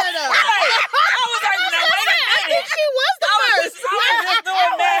was her. her though. Right. I was like, now wait a I think minute. she was the I was first. just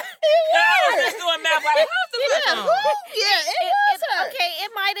doing math. I was just doing math. Like, how's the Yeah, fuck who? on? Yeah, it was her. Okay,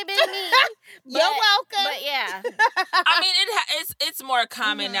 it might have been me. You're welcome. But yeah, I mean, it's more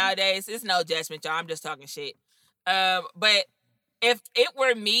common Mhm. nowadays. It's no judgment, y'all. I'm just talking shit. But if it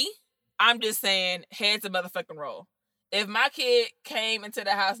were me, I'm just saying heads a motherfucking roll. if my kid came into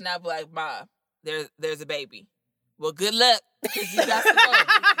the house and I'd be like, Mom, there's a baby. Well, good luck, because you got to go.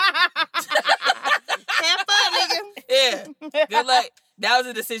 Have fun, nigga. Yeah, good luck. That was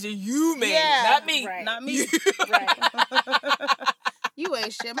a decision you made, not me. Right. Not me. Right. You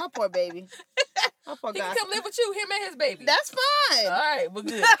ain't shit. My poor baby. My poor He guy. can come live with you, him and his baby. That's fine. All right, well,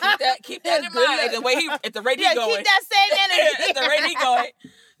 good. Keep that in Good mind. luck. The way at the rate he Yeah, going. keep that same energy. At the rate he going,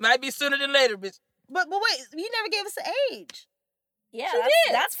 might be sooner than later, bitch. But wait, you never gave us an age. Yeah, She that's,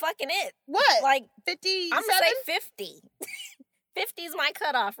 did. that's fucking it. What? Like, 57? I'm going to say 50. 50 is my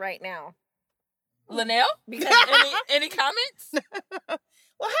cutoff right now. Linnell, Because any comments?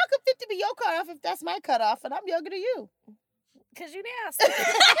 Well, how could 50 be your cutoff if that's my cutoff and I'm younger than you? Because you nasty.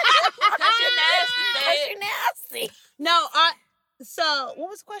 Because you're nasty, Because babe. you nasty. No, so what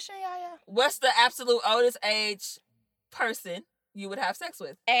was the question, Yaya? What's the absolute oldest age person you would have sex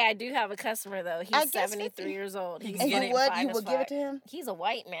with? Hey, I do have a customer, though. I He's guess 73 50. years old. He's And And get you it. would? You would give it to him? He's a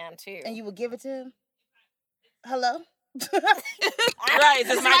white man, too. And you would give it to him? Hello? Right, is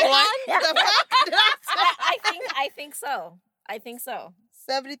this mic on? The fuck? I think so. I think so.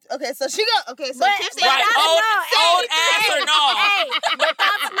 70. Okay, so she go. Okay, so But- keep but saying Right, old ass or no? Hey, but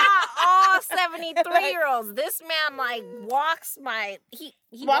that's not all 73-year-olds. This man like walks my he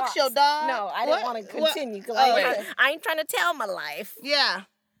Walks your dog? No, I What? didn't want to What? continue because Oh, okay. I ain't trying to tell my life. Yeah.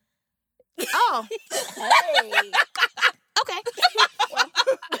 Oh, Hey. okay. Well,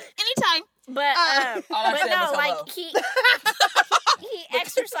 anytime. But All I but said no, was like hello. he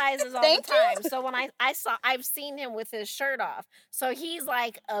exercises all Thank the time. So when I've seen him with his shirt off. So he's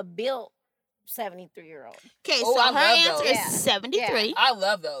like a built 73-year-old. Okay, Oh, so I her love answer those. is Yeah. 73. I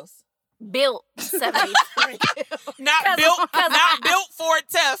love those. Built 73. Not 'Cause- built, 'cause not built for a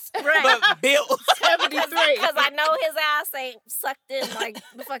test, Right. but built. 73. Because I know his ass ain't sucked in like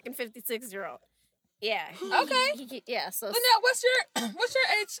the fucking 56-year-old. Yeah. Okay. Yeah. So But now, what's your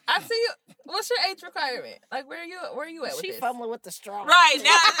age? I see you. What's your age requirement? Like, where are you at with she this? fumbling with the straw. Right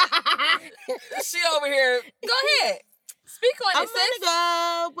now, she over here. Go ahead, speak on I'm it, sis. gonna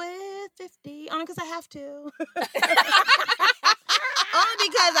go with 50, only because I have to. Only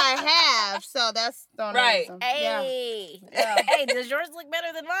because I have, so that's the only Right. reason. Yeah. Hey. Yeah. Hey, does yours look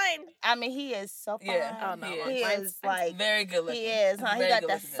better than mine? I mean, he is so fine. Yeah. Oh, no. He He is like, Very good looking. he is, huh? He Very got good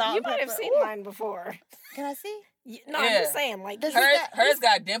that looking. salt. You might have pepper. seen Ooh. mine before. Can I see? No, I'm Yeah. just saying, like, Does he- Hers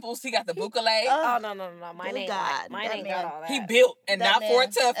got dimples. He got the bucale. oh, no. Mine Good ain't, God, mine that ain't man. got all that. He built and That not for a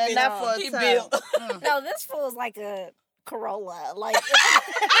man. tough. And bitch. not for a He tough. built. Mm. No, this fool's like a Corolla. Like,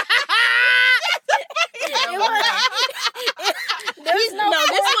 it was, there's No,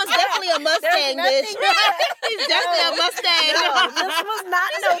 this was definitely a Mustang, bitch. He's definitely a Mustang. No, this was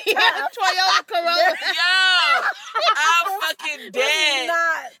not no tough. Toyota Corolla. Yo, I'm fucking This is dead.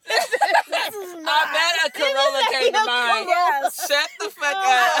 not. This is not. I bet a Corolla came to mind. Yes. Shut the fuck Oh, up.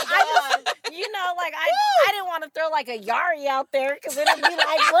 I just, you know, like I didn't want to throw like a Yari out there because then it'd be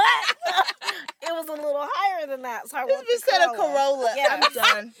like, what? It was a little higher than that, so I This went the bitch said a Corolla. Yeah. I'm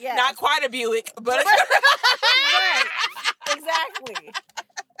done. Yeah, Not quite a Buick, but right, exactly.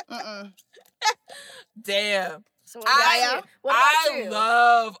 Mm-mm. damn. So I- what about I you?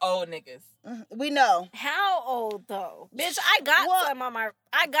 love old niggas. We know. How old though, bitch? I got some on my.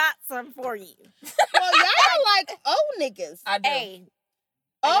 I got some for you. Well, y'all like old niggas. I do. Hey,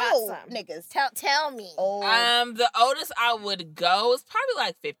 I got Old some. niggas. Tell me. Old. The oldest I would go is probably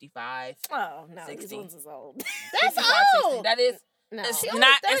like 55. Oh no, 60. these ones is old. That's 55, 60. old. That is No, it's She only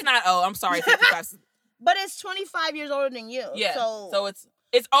not 30. it's not old. I'm sorry, 55. But it's 25 years older than you. Yeah. So,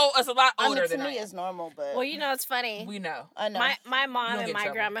 it's old. It's a lot I older mean, to than I me, am. it's normal, but well, you know it's funny. We know. I know. My mom You'll and get my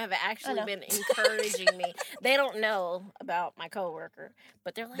trouble. grandma have actually know. been encouraging me. They don't know about my coworker,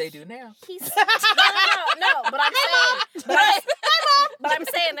 but they're like, They do now. He's no. But I'm saying, but I'm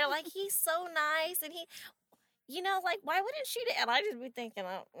saying they're like, he's so nice, and he, you know, like why wouldn't she? And I just be thinking,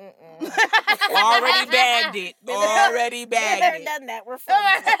 Already bagged it. Already bagged Never it. done that. We're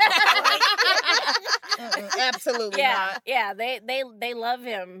friends. Absolutely yeah, not. yeah. They love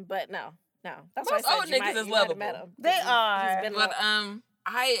him, but no. That's Most why I old said you niggas might, is you might have met lovable. him. They He's are. been But lo-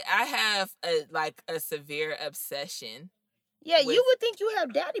 I have a severe obsession. Yeah, with- you would think you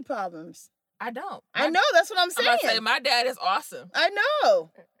have daddy problems. I don't. I know. That's what I'm I'm saying. about to say my dad is awesome. I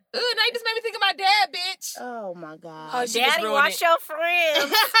know. Ooh, now you just made me think of my dad, bitch. Oh my god. Oh, she just Daddy, ruined watch it. your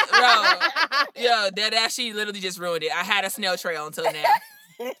friends. Bro, yo, that actually literally just ruined it. I had a snail trail until now.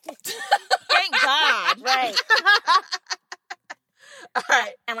 Thank God. Right. All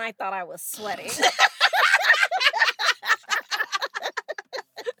right. And I thought I was sweating.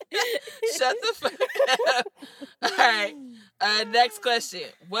 Shut the fuck up. All right. Next question.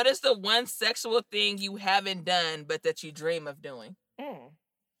 What is the one sexual thing you haven't done but that you dream of doing?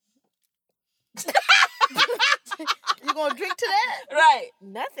 You gonna drink to that? Right.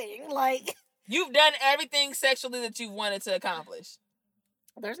 Nothing. Like, you've done everything sexually that you wanted to accomplish.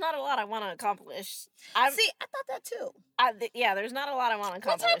 There's not a lot I want to accomplish. See, I thought that too. Yeah, there's not a lot I want to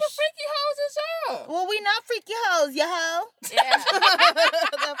What accomplish. type of freaky hoes is y'all? Well, we not freaky hoes, yo ho. Yeah.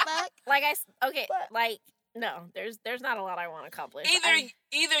 The fuck? Like like no, there's not a lot I want to accomplish.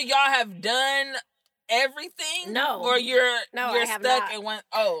 Either y'all have done everything, No. or you're I have stuck not. in one.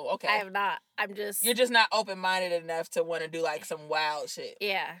 Oh, okay. I have not. You're just not open minded enough to want to do like some wild shit.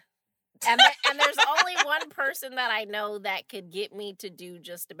 Yeah. And there's only one person that I know that could get me to do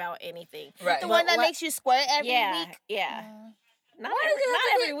just about anything. Right. The one that makes you squirt every week? Yeah. Not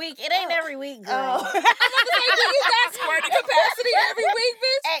Why every week. It ain't every week, girl. Do you got squirting capacity every week,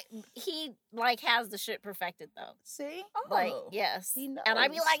 bitch? Hey, he like has the shit perfected though. See? Like, yes. He knows. And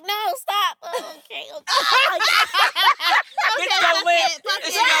I'd be like, no, stop. Oh, okay. Bitch, go live. Bitch, go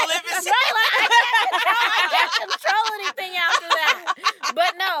live. Right, like, I can't control anything after that.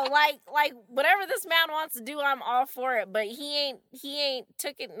 But no, like whatever this man wants to do, I'm all for it. But he ain't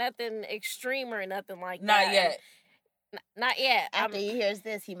took it nothing extreme or nothing like that. Not yet. Not yet. After he hears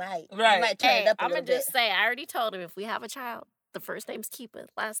this, he might. Right. He might turn it up a I'm little gonna bit. just say, I already told him if we have a child, the first name's Keepa,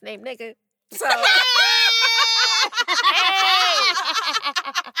 last name nigga. So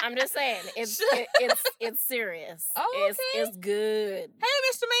I'm just saying, it's serious. Oh, okay. It's good. Hey,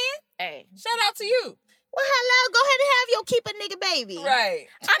 Mr. Man. Hey, Shout out to you. Well, hello. Go ahead and have your keep a nigga baby. Right.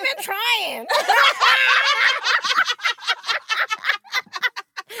 I've been trying.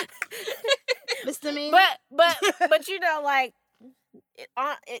 Mr. Me. But you know, like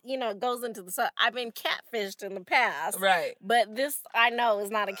it you know, goes into the I've been catfished in the past. Right. But this I know is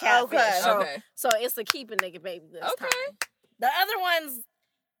not a catfish. Okay. So it's a keep a nigga baby this Okay. time. The other ones,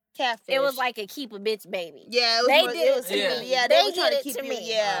 Catfish. it was like a keep a bitch baby. Yeah, it was They more- did it was it to yeah. me. Yeah, they were trying did to it keep to you. me.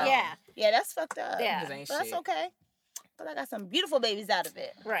 Yeah. Yeah. Yeah, that's fucked up. Yeah. Niggas ain't But that's shit. okay. Cause I got some beautiful babies out of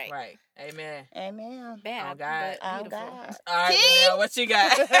it. Right. Right. Amen. Amen. Bad. Oh, God. But Oh beautiful. God. All right, King? Linnell, what you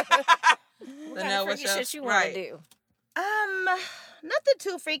got? What kind Linnell, of what's freaky your shit you want to right? do? Nothing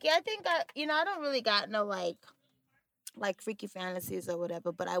too freaky. I think I don't really got no like freaky fantasies or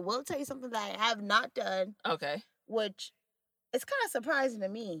whatever. But I will tell you something that I have not done, Okay. which is kind of surprising to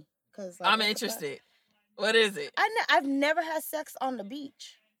me. Cause I'm what the fuck? interested. What is it? I've never had sex on the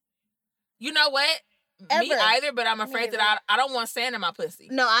beach. You know what? Me Ever. either, but I'm afraid Neither. that I don't want sand in my pussy.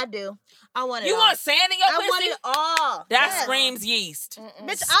 No, I do. I want it. You all. want sand in your I pussy? want it all. That Yes. screams yeast.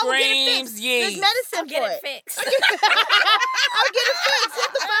 Bitch, I will get it Screams fixed. yeast. There's medicine I'll get for it it. fixed. I'll get it fixed.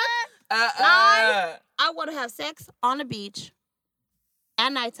 What the fuck? I want to have sex on the beach at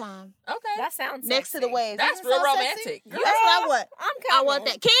nighttime Okay. That sounds next to the sexy. waves. That's Doesn't it real sound romantic. sexy? Girl. That's what I want. I'm I coming. want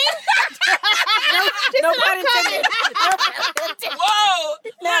that. King? No pun intended. No pun intended. Whoa!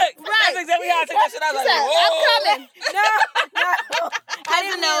 Look, right. that's exactly how I take that shit. I was She like, said, whoa. I'm coming. No. I Cousin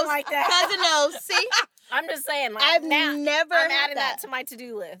didn't mean knows. it like that. Cousin knows. See? I'm just saying. Like, I've now, never I'm had adding that to my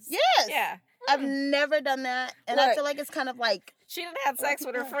to-do list. Yes. Yeah. I've never done that. And I Look. feel like it's kind of like, She done had sex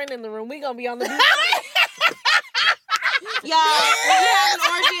with her friend in the room. We gonna be on the beach. y'all, when you have an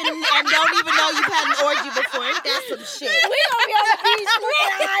orgy and don't even know you've had an orgy before, that's some shit. We gonna be on the beach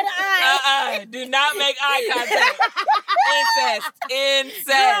looking eye to eye. Do not make eye contact. Incest.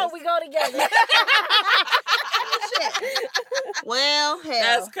 Girl, we go together. Shit. Well, hell.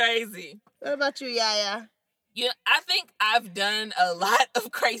 That's crazy. What about you, Yaya? I think I've done a lot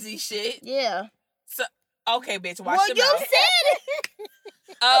of crazy shit. Yeah. So okay, bitch, watch Well, your you mouth. said it.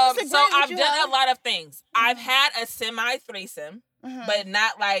 So with I've you, done huh? a lot of things. I've had a semi threesome, Mhm. but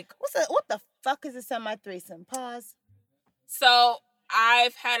not like. What the fuck is a semi-threesome? Pause. So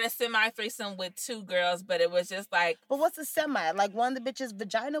I've had a semi threesome with two girls, but it was just like, But what's a semi? Like one of the bitches'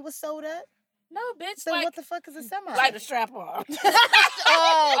 vagina was sewed up? no, bitch. So like, what the fuck is a semi? Like the strap on. oh,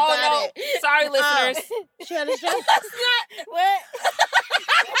 oh got no, it. sorry, listeners. She had a strap. That's not. What?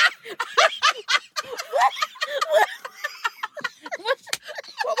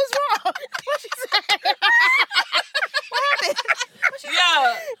 What was wrong? What she said? What happened?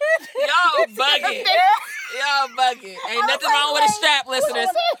 Y'all bugging. Y'all bugging. Ain't nothing wrong with a strap, listeners.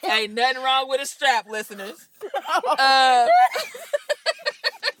 Ain't nothing wrong with a strap, listeners.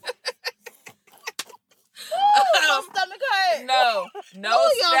 My stomach hurt. No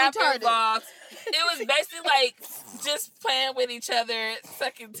Oh, y'all strap retarded. involved. It was basically like just playing with each other,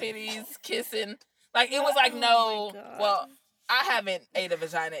 sucking titties, kissing. Like it was like Oh my God. well, I haven't ate a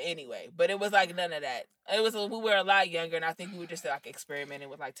vagina anyway, but it was like none of that. It was we were a lot younger, and I think we were just like experimenting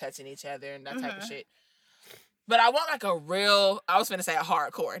with like touching each other and that type of shit. But I want like a real, I was going to say a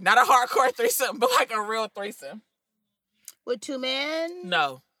hardcore. Not a hardcore threesome, but like a real threesome. With 2 men?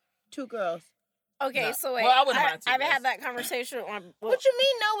 No. 2 girls. Okay, No. so wait. Well, I wouldn't mind 2 I've girls. had that conversation with my... What you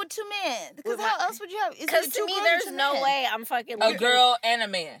mean no with 2 men? Because how else would you have? Because to me, there's no way I'm fucking... A girl and a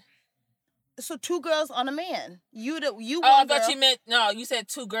man. So 2 girls on a man. You one I girl. thought you meant, no, you said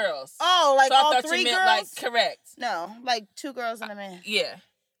 2 girls. Oh, like So I all thought 3 you girls? meant like, correct. No, like 2 girls and a man. Yeah.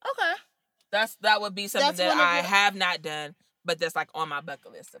 Okay. That would be something That's that one of I your- have not done, but that's like on my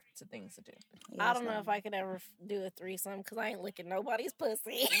bucket list of things to do. I don't know if I could ever do a threesome because I ain't licking nobody's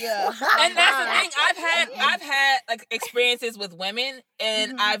pussy. Yeah. And that's the thing. I've had like experiences with women,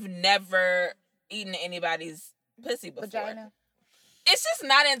 and I've never eaten anybody's pussy before. Vagina. It's just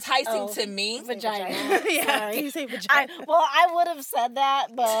not enticing to me. Vagina. Yeah. Sorry. You say vagina. I would have said that,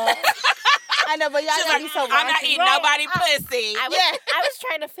 but I know, but y'all She's gotta like, be so I'm not raunchy. eating Right. nobody pussy. I was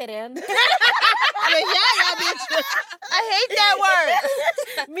trying to fit in. Yeah, bitch. I hate that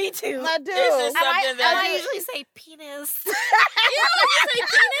word. Me too. I do. It's just And I something that usually say penis. you say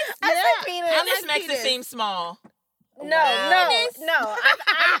penis. I Yeah. say penis. It just like makes it penis. seem small. No.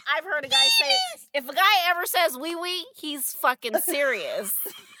 I've heard a guy say, if a guy ever says wee wee, he's fucking serious.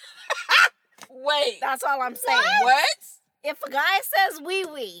 Wait. That's all I'm saying. What? If a guy says wee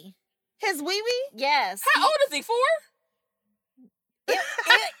wee, His wee wee? yes. How old is he? 4?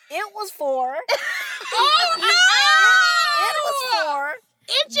 It was 4. Oh It was 4.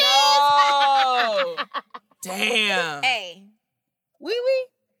 no! No. Damn. Hey. Wee wee?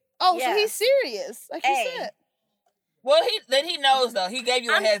 Oh, Yeah. so he's serious. Like you Hey. said. Well, he knows though. He gave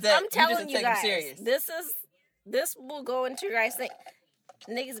you a heads up. I'm telling you you just didn't take guys, him serious. this will go into your guys' thing.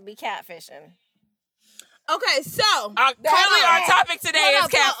 Niggas be catfishing. Okay, so. Clearly, our topic today is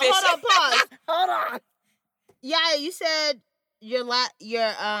catfish. Hold on, pause. Hold on. Yeah, you said your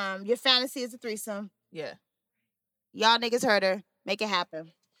fantasy is a threesome. Yeah. Y'all niggas heard her. Make it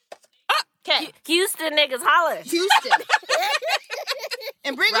happen. Okay. Houston niggas holler. Houston.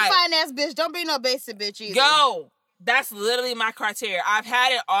 And bring Right. a fine ass bitch. Don't bring no basic bitch either. Go. That's literally my criteria. I've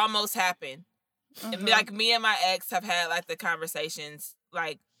had it almost happen. Mhm. Like me and my ex have had like the conversations,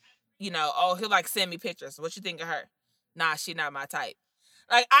 like, you know, oh, he'll like send me pictures. What you think of her? Nah, she not my type.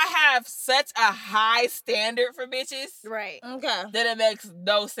 Like I have such a high standard for bitches Right. Okay. that it makes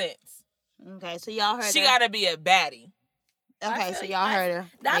no sense. Okay, so y'all heard She her. gotta be a baddie. Okay, I so feel- y'all heard her.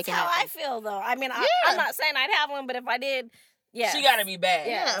 That's Make it how I happen. feel, though. I mean, Yeah. I'm not saying I'd have one, but if I did, yeah. She gotta be bad.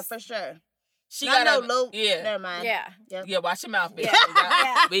 Yeah. Yeah, for sure. She Not gotta no low. Yeah. Never mind. Yeah. Yeah, watch your mouth, bitch.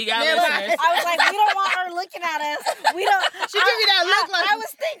 Yeah. We got Never listeners. mind. I was like, we don't want her looking at us. We don't. She give you that look like- I was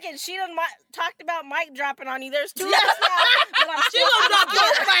thinking she done talked about mic dropping on you. There's 2 Yeah. of us now, but I'm She still. gonna drop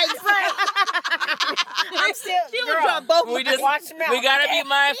both mics. I'm still. She girl, gonna drop both We mics. just watch your mouth. we gotta okay? be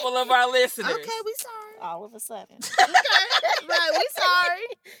mindful of our listeners. Okay, we sorry. All of a sudden. Okay, right, we sorry.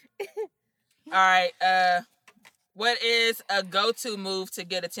 All right. What is a go-to move to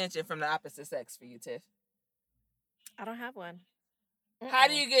get attention from the opposite sex for you, Tiff? I don't have one. How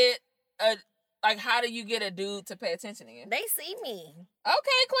do you get how do you get a dude to pay attention to you? They see me.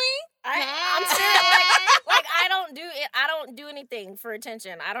 Okay, queen. I'm serious. Like I don't do it. I don't do anything for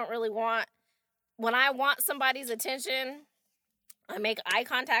attention. I don't really want. When I want somebody's attention, I make eye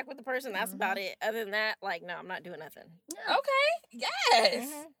contact with the person. That's about it. Other than that, like no, I'm not doing nothing. Okay. Yes.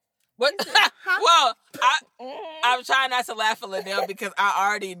 Mhm. What? Well, Mhm. I'm trying not to laugh a little because I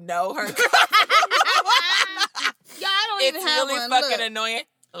already know her. Yeah, I don't It's even have really one. fucking Look, annoying.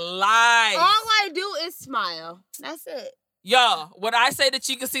 Lies. all I do is smile. That's it. Yo, when I say that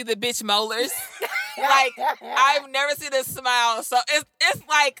you can see the bitch molars, like I've never seen a smile. So it's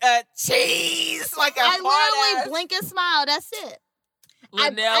like a cheese, like a I hard literally ass. blink and smile. That's it.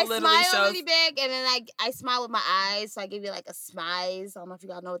 Linnell I literally smile shows. really big, and then I smile with my eyes, so I give you like a smize. I don't know if you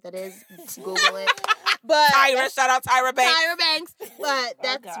guys know what that is. Google it. But Tyra, shout out Tyra Banks. Tyra Banks. But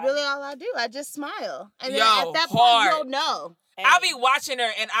that's God. really all I do. I just smile, and then Yo, at that hard. point you'll know. I'll be watching her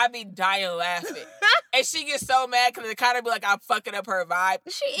and I'll be dying laughing. And she gets so mad because it kind of be like I'm fucking up her vibe.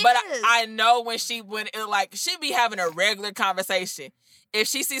 She But is. I know when she be having a regular conversation. If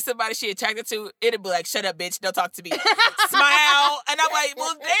she sees somebody she attracted to, it'll be like, shut up, bitch, don't talk to me. Smile. And I'm like,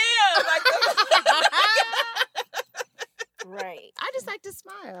 well, damn. right. I just like to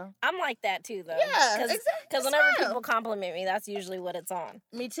smile. I'm like that too, though. Yeah, exactly. Because whenever Smile. people compliment me, that's usually what it's on.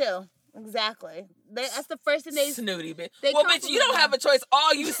 Me too. Exactly. That's the first thing they. Snooty bitch. they Well, bitch, you don't compliment have a choice.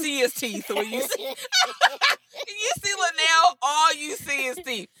 All you see is teeth. When you see, you see Linnell, all you see is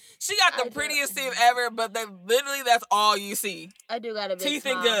teeth. She got I the do. prettiest teeth ever, but literally that's all you see. I do got a big Teeth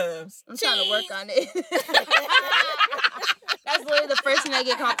smile. and gums. I'm trying to work on it. That's is literally the first thing I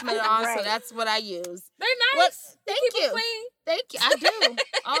get complimented on, Right. so that's what I use. They nice. What? They Thank keep you. it clean. Thank you. I do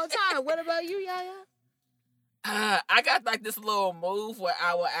all the time. What about you, Yaya? I got like this little move where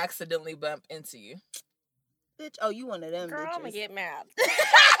I will accidentally bump into you. Bitch, oh, you one of them Girl, I'm gonna bitches. get mad.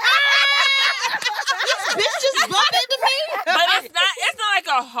 Bitch just bump into me. But it's not like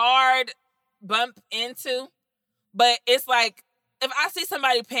a hard bump into, but it's like if I see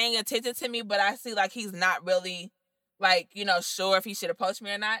somebody paying attention to me, but I see like he's not really like, sure if he should approach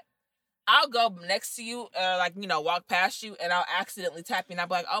me or not, I'll go next to you, walk past you, and I'll accidentally tap you, and I'll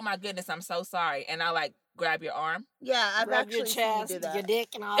be like, oh my goodness, I'm so sorry. And I'll like grab your arm. Yeah, I've Rub actually your seen you chest, do that. your dick,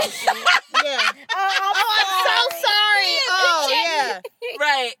 and all that shit. Yeah. Oh, I'm so sorry. Oh, yeah.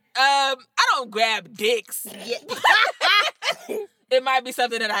 Right. I don't grab dicks. Yeah. It might be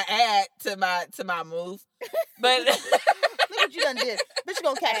something that I add to my move. But Look what you done did. Bitch, you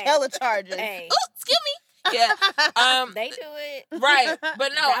gonna catch Hey. hella charges. Hey, oh, excuse me. Yeah. they do it. Right.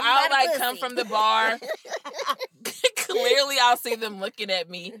 But no, Grab 'em I'll by the like come pussy. from the bar. Clearly I'll see them looking at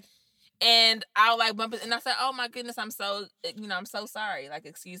me. And I'll like bump it and I say, oh my goodness, I'm so sorry. Like,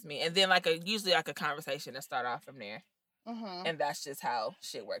 excuse me. And then like usually like a conversation to start off from there. Mm-hmm. And that's just how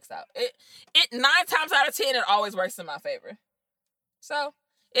shit works out. It 9 times out of 10, it always works in my favor. So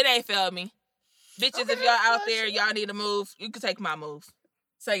it ain't failed me. Bitches, Okay, if y'all out well, there, shit. y'all need a move, you can take my move.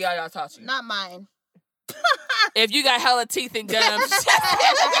 Say y'all taught you. Not mine. If you got hella teeth and gums,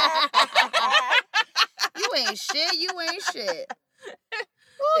 You ain't shit. You ain't shit.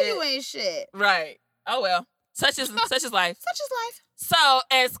 Ooh, you ain't shit. right. Oh well. Such is life. Such is life. So,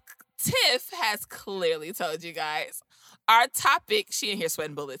 as Tiff has clearly told you guys, our topic, she in here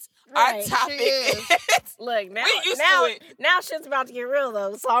sweating bullets. Right, Our she topic is. is, Look, now, We used to it. now shit's about to get real,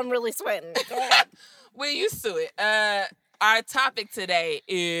 though, so I'm really sweating. Go ahead. we're used to it. Our topic today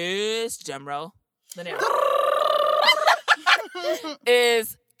is, drumroll,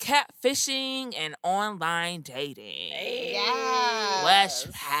 is catfishing and online dating. Hey. Yeah. What's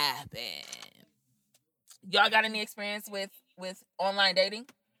happened? Y'all got any experience with online dating?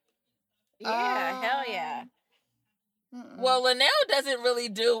 Yeah, hell yeah. Mm-mm. Well, Linnell doesn't really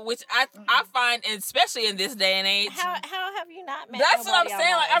do, which I find, especially in this day and age. How have you not met That's what I'm nobody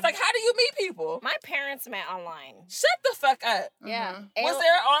saying. Like, I was online? like, how do you meet people? My parents met online. Shut the fuck up. Yeah. Mhm. Was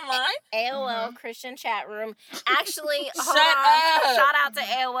there online? AOL Christian chat room. Actually, hold Shut on. up. Shout out to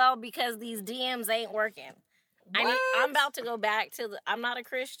AOL because these DMs ain't working. What? I'm about to go back to I'm not a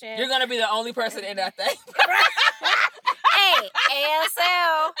Christian. You're gonna be the only person in that thing. Hey,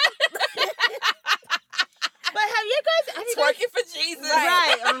 ASL. But have you guys Twerking for Jesus.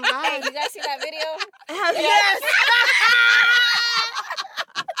 right? Hey, you guys see that video? Have Yes.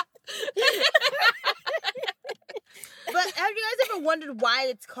 But have you guys ever wondered why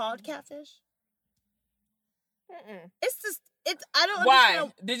it's called catfish? Mm-mm. It's just I don't Why?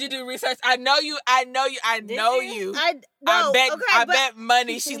 understand. Did you do research? I know you. Did you? I bet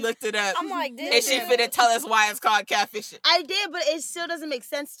money she looked it up. I'm like, dude. And she finna tell us why it's called catfishing. I did, but it still doesn't make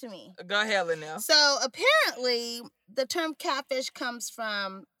sense to me. Go ahead, Linnell. So apparently, the term catfish comes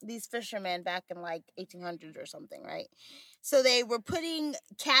from these fishermen back in like 1800s or something, right? So they were putting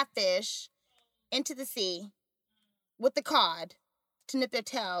catfish into the sea with the cod to nip their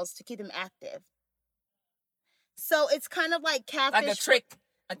tails to keep them active. So it's kind of like catfish, Like a trick.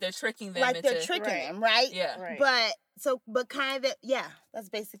 Like they're tricking them like into... they're tricking Right. them, right? Yeah. Right. But kind of, yeah, that's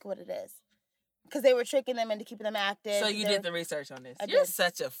basically what it is. Because they were tricking them into keeping them active. So you did the research on this. I You're did.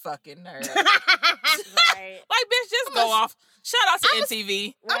 such a fucking nerd. Right. Like, bitch, just I'm go a- off. Shout out to I'm a-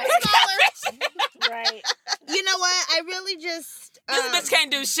 MTV. I'm a Right. scholar. Right. You know what? I really just This bitch can't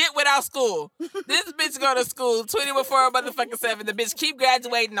do shit without school. This bitch go to school 24 motherfucking 7. The bitch keep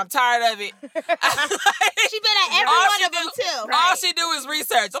graduating. I'm tired of it. She been at every All one she of them do- too. All she do is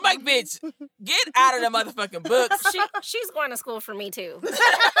research. I'm like, bitch, get out of the motherfucking books. She's going to school for me too.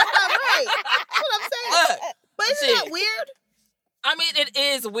 Right. That's what I'm saying. Look, But isn't shit. that weird? I mean, it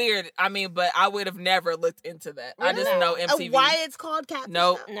is weird. I mean, but I would have never looked into that. I just Really? know MTV. Why it's called catfish?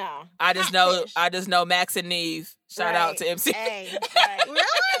 Nope. though? No. I just know Max and Neve. Shout out to MTV. Hey, right.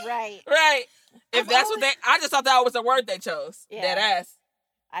 Really? Right. Right. If I've that's what they, I just thought that was the word they chose. Yeah. Dead ass.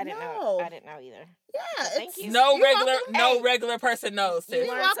 I didn't know. No. I didn't know either. Yeah. Thank it's- you. No you're regular, welcome. no Hey. regular person knows. You Sis. You're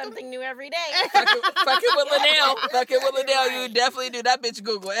learn welcome. something new every day. Fucking with Linnell. Fucking with Linnell. You Right. definitely do. That bitch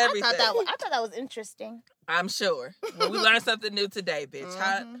Google everything. I thought that was interesting. I'm sure. Well, we learned something new today, bitch.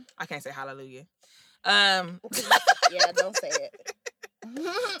 Mhm. I can't say hallelujah. Yeah, don't say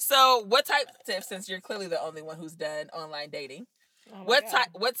it. So what type, Tiff, since you're clearly the only one who's done online dating, Oh my what God. type,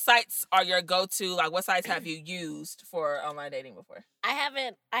 what sites are your go-to? Like, what sites have you used for online dating before? I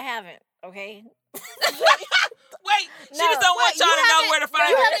haven't. Okay. Wait, She just don't want y'all to know where to find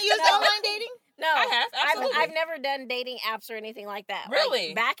You her. haven't used online dating? No, I have, absolutely. I've never done dating apps or anything like that. Really?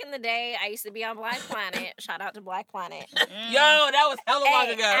 Like, back in the day, I used to be on Black Planet. Shout out to Black Planet. Yo, that was hella long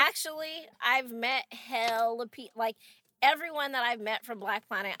ago. Actually, I've met hella people. Like, everyone that I've met from Black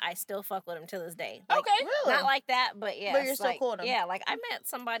Planet, I still fuck with them to this day. Like, Okay. Really? not like that, but yeah. But you're still like, cool with 'em. Yeah, like I met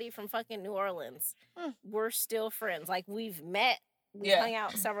somebody from fucking New Orleans. We're still friends. Like we've met, we've hung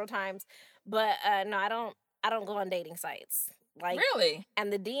out several times. But no, I don't go on dating sites. Like Really? And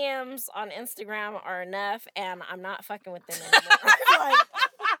the DMs on Instagram are enough, and I'm not fucking with them anymore.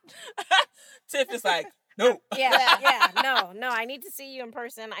 Tiff is like, no. No. I need to see you in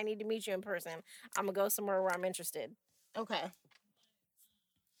person. I need to meet you in person. I'm gonna go somewhere where I'm interested. Okay.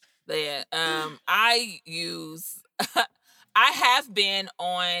 Yeah. I use. I have been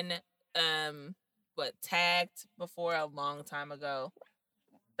on Tagged before a long time ago.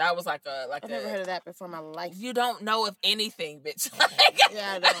 That was like I've never heard of that before in my life. You don't know of anything, bitch.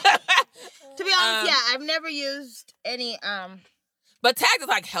 Yeah, I don't. To be honest, I've never used any But Tagged is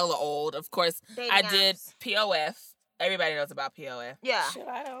like hella old. Of course, I did apps. POF. Everybody knows about POF. Yeah. Shit,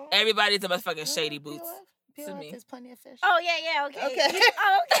 I don't. Everybody's a motherfucking shady boots. POF to me. is Plenty of Fish. Oh yeah, okay. Okay.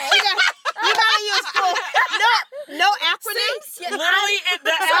 Oh, okay. You gotta use full. No acronyms. Literally,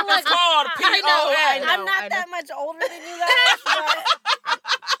 the app is called POF. I know. I'm not that much older than you guys, but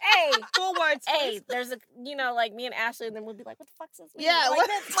hey, Full words. hey, there's a like me and Ashley, and then we'll be like, "What the fuck's this?" mean?" Yeah. like, What?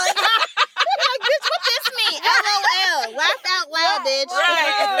 this, Like, bitch, what this mean? LOL. Laugh out loud, bitch.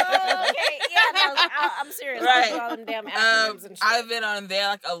 Right. Okay, yeah, no, I'm serious. Right. All them damn acronyms and shit. I've been on there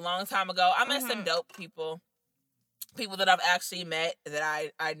like a long time ago. I met some dope people. People that I've actually met that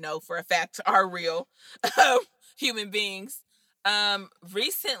I know for a fact are real human beings.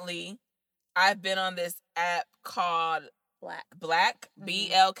 Recently, I've been on this app called Black,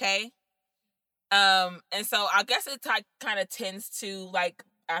 BLK. And so I guess it kind of tends to like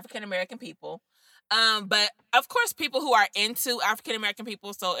African American people. But of course, people who are into African American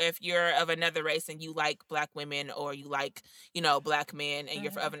people. So if you're of another race and you like Black women or you like, Black men and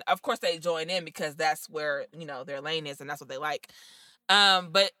you're of course they join in because that's where, their lane is and that's what they like.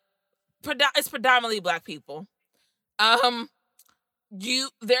 But it's predominantly Black people. There are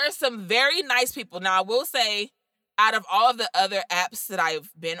some very nice people. Now I will say, out of all of the other apps that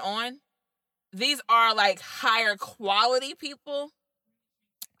I've been on, these are like higher quality people.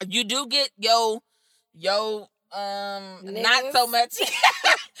 You do get not so much. I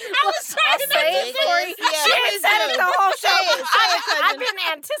was trying to say it for you. She said it the whole show. I've been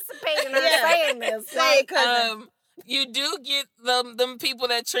anticipating her saying this. Say it, cousin. You do get them people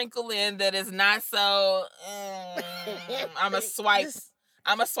that trickle in that is not so. I'm a swipe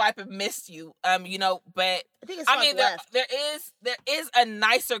and miss you. But I think it's there is a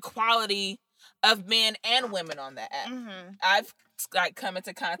nicer quality of men and women on that app. I've come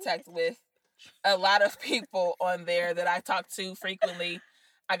into contact with a lot of people on there that I talk to frequently.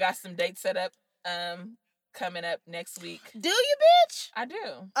 I got some dates set up coming up next week. Do you, bitch? I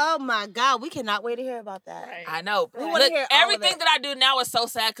do. Oh my God, we cannot wait to hear about that. Right. I know. We wanna hear all of everything it. that I do now is so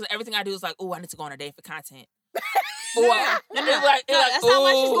sad because everything I do is like, oh, I need to go on a date for content. Or No, that's not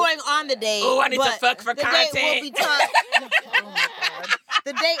why she's going on the date. Oh, I need to but fuck for the content. date will be taught. Oh my God.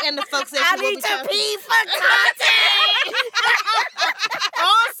 The date and the fuck session I will be need to taught pee for content.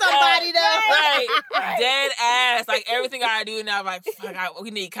 on somebody though. Right. Dead ass. Like everything I do now, I'm like, fuck,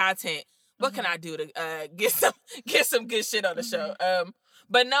 we need content. What can I do to get some good shit on the show?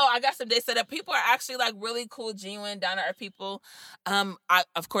 But no, I got some dates set up. People are actually like really cool, genuine, down to earth people.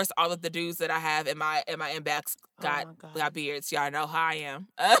 Of course, all of the dudes that I have in my inbox got beards. Y'all know how I am.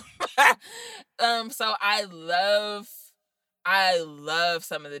 So I love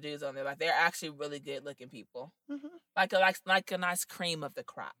some of the dudes on there. Like they're actually really good looking people. Like a nice cream of the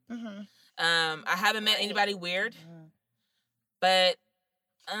crop. I haven't met anybody weird, but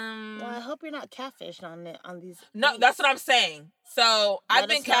well, I hope you're not catfished on these. No, dates. that's what I'm saying. So I've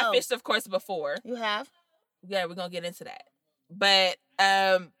been us know. catfished, of course, before. You have? Yeah, we're gonna get into that. But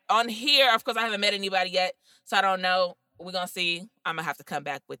on here, of course, I haven't met anybody yet, so I don't know. We're gonna see. I'm gonna have to come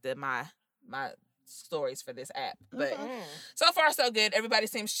back with my stories for this app. But so far, so good. Everybody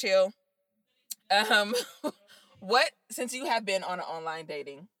seems chill. Since you have been on an online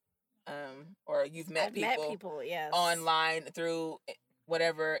dating, or you've met people yes. online through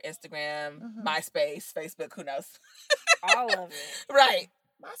whatever, Instagram, MySpace, Facebook, who knows? All of it. Right.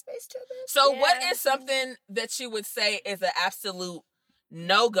 MySpace too, bitch. So what is something that you would say is an absolute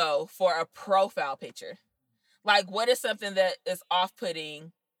no-go for a profile picture? Like, what is something that is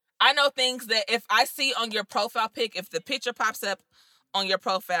off-putting? I know things that if I see on your profile pic, if the picture pops up on your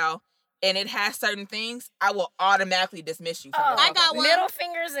profile and it has certain things, I will automatically dismiss you from the I got one. Middle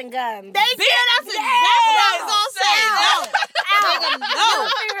fingers and guns. Thank you. That's exactly what I was gonna say. Out. Nigga, no. Middle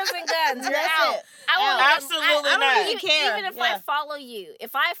fingers and guns. You're That's out. it. I won't Absolutely I not. don't even care. Even if Yeah. I follow you,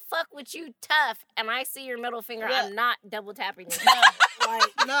 if I fuck with you tough and I see your middle finger, Yeah. I'm not double tapping you. No. Like,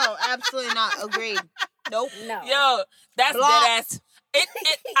 No, absolutely not. Agreed. Nope. no. Yo, that's Blocked. dead ass.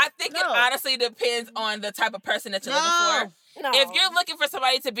 I think it No. honestly depends on the type of person that you're looking for. No. If you're looking for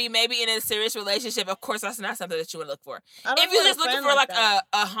somebody to be maybe in a serious relationship, of course that's not something that you would look for. I don't If you're want just a looking friend for like that.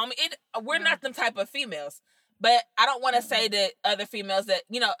 a homie, we're not them type of females. But I don't want to say that other females that,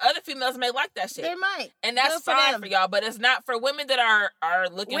 other females may like that shit. They might. And that's Good for fine them. for y'all, but it's not for women that are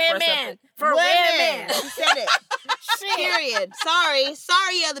looking for something. women. For Women. women. You said it. Shit. Period.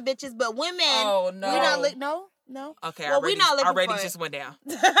 Sorry, other bitches, but women. Oh, no. We not no. Okay, Well, we not looking our ratings for it. just went down.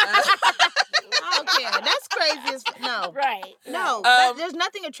 I don't care. That's crazy as no. Right. No, there's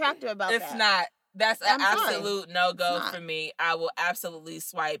nothing attractive about It's that. not. That's an I'm sorry. absolute no-go It's not. for me. I will absolutely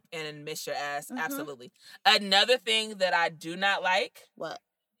swipe and miss your ass. Mhm. Absolutely. Another thing that I do not like, What?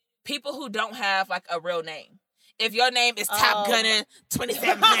 people who don't have like a real name. If your name is Top Oh. Gunner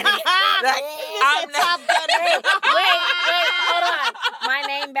 2700, like, I'm said Top not. Gunner. Wait, hold on. My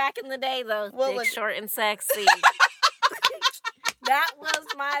name back in the day, though, What Thick, was it? Short, and Sexy. That was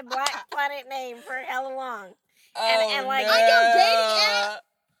my Black Planet name for hella long. And like, no. on your dating app?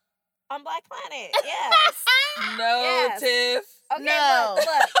 On Black Planet, yes. No, Yes. Tiff. Okay, No. look,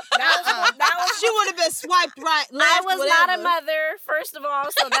 that was She would have been swiped right, I left, was whatever. not a mother, first of all,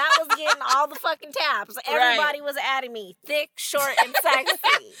 so that was getting all the fucking taps. Everybody was adding me. Thick, short, and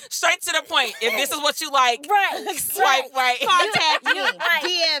sexy. Straight to the point. If this is what you like, Right. swipe right. Contact me. Right.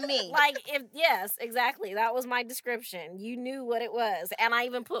 DM me. Like, yes, exactly. That was my description. You knew what it was. And I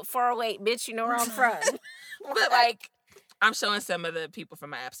even put 408, bitch, you know where I'm from. But like, I'm showing some of the people from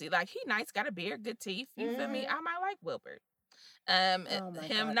my app. See, like, he nice, got a beard, good teeth. You feel me? I might like Wilbert. Oh my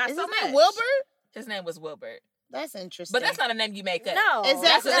Him God. not Is so his much. name Wilbert? His name was Wilbert, That's interesting. but that's not a name you make up. No. Is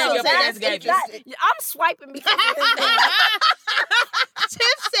That's the name your parents gave you. I'm swiping because of his name.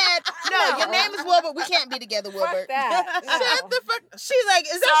 Tiff said, no, your name is Wilbert. We can't be together, Wilbert. that. No. Shut the fuck. She's like,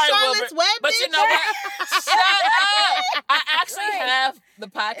 is that Sorry, Charlotte's Wilbert. Web? But bitch? you know what? Shut up! I actually Right. have the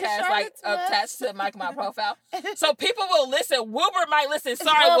podcast like Charlotte's Web. attached to my profile, so people will listen. Wilbert might listen.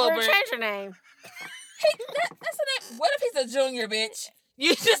 Sorry, Wilbert. Change your name. That's the name. What if he's a junior, bitch?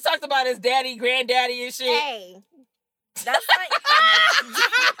 You just talked about his daddy, granddaddy, and shit. Hey. That's like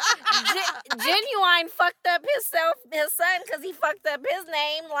Genuine fucked up his son because he fucked up his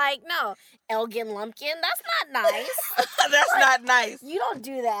name. Like, no, Elgin Lumpkin. That's not nice. That's not nice. You don't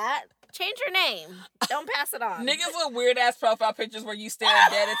do that. Change your name. Don't pass it on. Niggas with weird ass profile pictures where you staring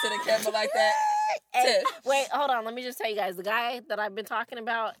dead into the camera like that. Hey, Tiff. wait, hold on. Let me just tell you guys. The guy that I've been talking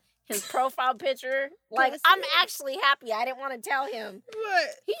about, his profile picture, like, Yes, I'm yes. actually happy. I didn't want to tell him. What?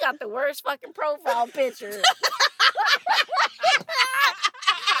 He got the worst fucking profile picture.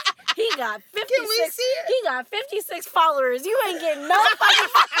 He got 56. Can we see it? He got 56 followers. You ain't getting no fucking.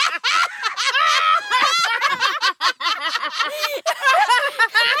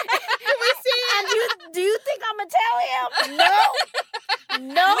 Can we see it? And do you think I'm gonna tell him?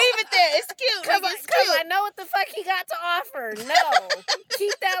 No. Leave it there. It's cute. Because Like, it's cute. I know what the fuck he got to offer. No.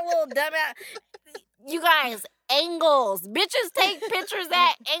 Keep that little dumbass. You guys, angles. Bitches take pictures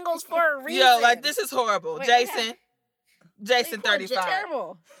at angles for a reason. Yo, like, this is horrible. Wait, Jason. Jason, It's 35.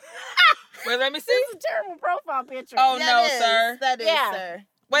 terrible. Wait, let me see. This is a terrible profile picture. Oh, That no, is. sir. That is, Yeah. sir.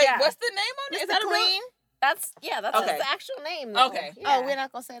 Wait, Yeah. what's the name on it? Mr. Is that a real? Clean? That's Okay. his actual name. Though. Okay. Yeah. Oh, we're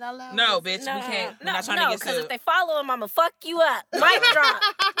not going to say it out loud? No, bitch, No, we can't. no, We're not trying no, to get because sued. if they follow him, I'ma fuck you up. Mic drop.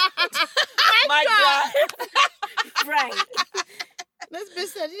 My God. Right. This bitch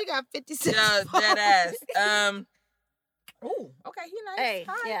said you got 56. Yo, dead ass. Ooh, okay, he nice. Hey,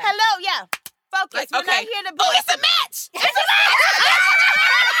 Hi. yeah. Hello, yeah. Focus. Like, We're okay. not here to be. Oh, it's a match! It's a match!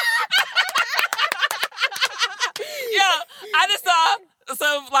 Yo, I just saw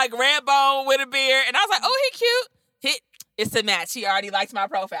some like red bone with a beard, and I was like, oh, he cute. It's a match. He already likes my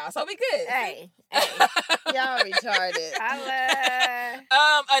profile, so we good. Hey. Y'all retarded. Holla.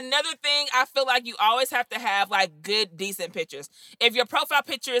 Another thing, I feel like you always have to have like good, decent pictures. If your profile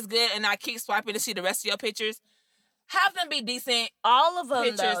picture is good and I keep swiping to see the rest of your pictures, have them be decent. All of them,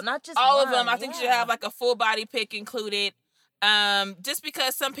 Pictures. though. Not just All one. of them. I think you should have like a full body pic included. Just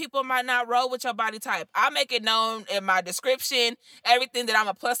because some people might not roll with your body type. I make it known in my description, everything, that I'm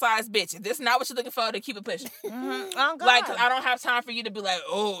a plus size bitch. If this is not what you're looking for, then keep it pushing. Mm-hmm. Oh, God. Like, 'cause I don't have time for you to be like,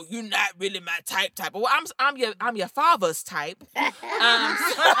 oh, you're not really my type. Well, I'm your father's type. So,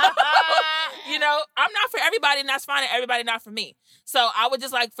 you know, I'm not for everybody, and that's fine. And everybody not for me. So I would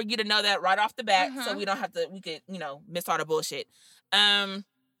just like for you to know that right off the bat, so we don't have to. We could, you know, miss all the bullshit.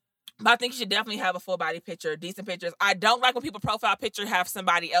 But I think you should definitely have a full body picture, decent pictures. I don't like when people profile picture have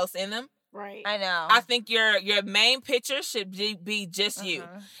somebody else in them. Right. I know. I think your main picture should be just you.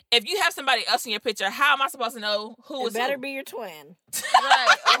 If you have somebody else in your picture, how am I supposed to know who is better who? be your twin.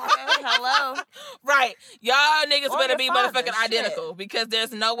 Right. Okay. Hello. Right. Y'all niggas Or better your be father, motherfucking shit. identical, because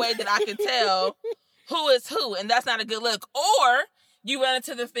there's no way that I can tell who is who, and that's not a good look. Or you run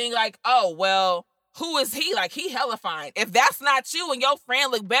into the thing like, oh, well, who is he? Like, he hella fine. If that's not you and your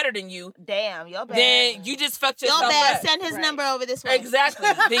friend look better than you, Damn, you're bad. then you just fucked yourself You're bad. up. Send his Right. number over this way. Exactly.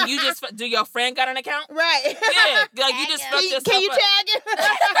 Then you just, do your friend got an account? Right. Yeah. Like, you just fucked yourself Can you up. tag it?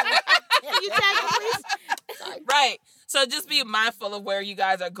 Can you tag it, please? Sorry. Right. So just be mindful of where you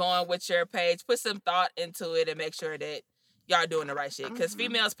guys are going with your page. Put some thought into it and make sure that y'all doing the right shit. Because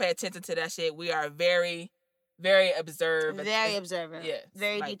females pay attention to that shit. We are very, very observant. Very observant. Yeah.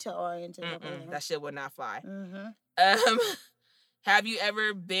 Very Like, detail oriented. that shit would not fly. Mm-hmm. Have you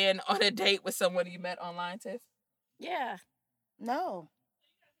ever been on a date with someone you met online, Tiff? Yeah. No.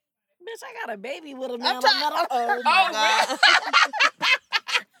 Bitch, I got a baby with a man. I'm talking. Oh my God.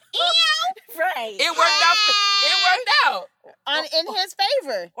 Right. It worked out. It worked out. In his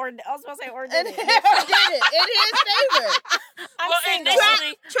favor. Or I was about to say, or And did he it? did it in his favor. I'm Well, single.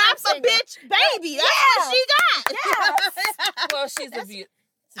 initially- Trap a single. bitch baby. That's what she got. Yes. Well, she's a beautiful.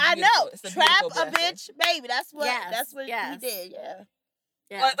 I know. It's a Trap beautiful a blessing. bitch baby. That's what. Yes, That's what yes. he did. Yeah.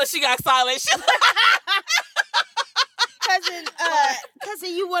 Yeah. But she got silent.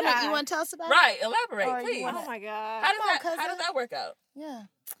 Cousin, you wanna tell us about it? Right. Elaborate, Or you please. wanna- Oh my God. How does Come on, that? cousin. How does that work out? Yeah.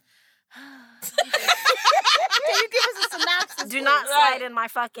 Can you give us a synopsis? Do please? not Right. slide in my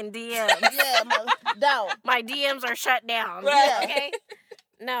fucking DMs. Yeah, no. My DMs are shut down. Right. Okay.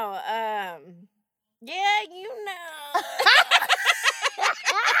 No. Yeah, you know.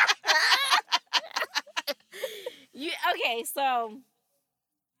 You okay? So,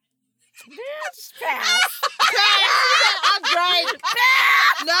 bitch, pass. I'm drank.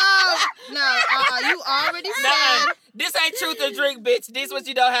 No. You already Nuh-uh. said. This ain't truth or drink, bitch. This what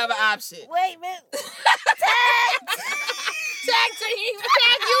you don't have an option. Wait, man. Tag to you.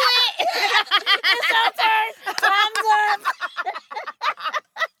 Tag you in. It's your turn. Time's up.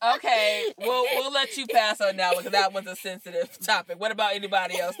 Okay, we'll let you pass on that one because that one's a sensitive topic. What about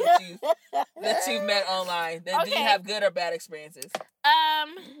anybody else that you've met online? Do you Okay. have good or bad experiences? You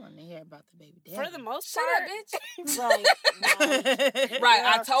want to hear about the baby daddy? For the most Shut part, up, bitch. like, no. Right,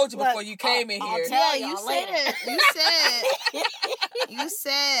 I Look, told you before look, you came in I'll here. tell Yeah, you y'all said later. it. You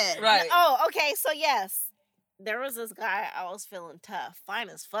said. Right. Oh, okay. So yes, there was this guy I was feeling tough, fine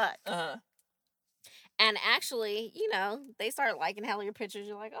as fuck. Uh-huh. And actually, you know, they start liking hell your pictures.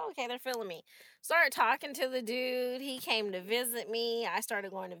 You're like, oh, okay, they're feeling me. Started talking to the dude. He came to visit me. I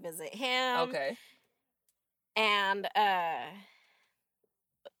started going to visit him. Okay. And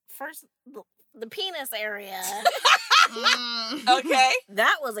first, the penis area, Okay.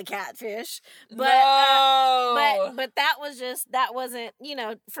 that was a catfish. But No. but that wasn't, you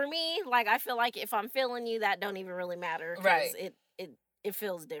know, for me, like, I feel like if I'm feeling you, that don't even really matter. 'Cause Right. It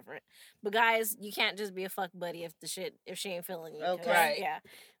feels different. But guys, you can't just be a fuck buddy if she ain't feeling you. 'cause, Okay. Right. Yeah.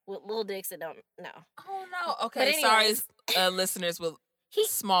 With little dicks that don't no. Oh no. But Okay. Sorry, anyways, listeners with he-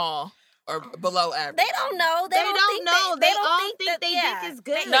 small or below average. They don't know. They don't don't know. They They don't all think think that, they yeah. dick is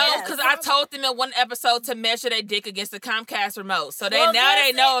good. No, yes. because I told them in one episode to measure their dick against the Comcast remote. So Well, they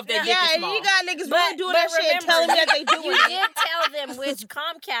listen, know if their dick Yeah, is and small. you got niggas But- really doing but that shit and remember, telling me that they doing You it. did tell them which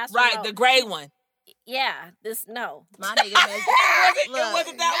Comcast Right, remote. the gray one. Yeah, no. My nigga measured. It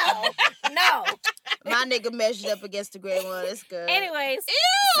wasn't that one. No. My nigga measured up against the gray one. It's good. Anyways,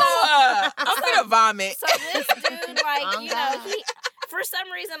 Ew! I'm gonna vomit. so this dude, like, Oh, you know, God. for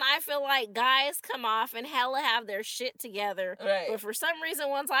some reason, I feel like guys come off and hella have their shit together. Right. But for some reason,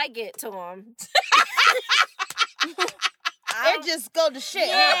 once I get to them, It just go to shit.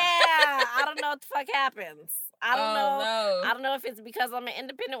 yeah, I don't know what the fuck happens. I don't know. No. I don't know if it's because I'm an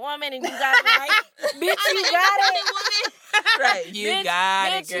independent woman and you got it right. Bitch, you got it. Right, you Bitch,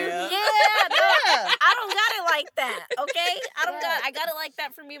 got it, bitch, you- girl. yeah, no, Yeah. I don't got it like that. Okay, I got it like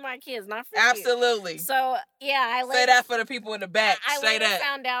that for me and my kids, not for you. Absolutely. So yeah, I Say later, that for the people in the back. I Say later that.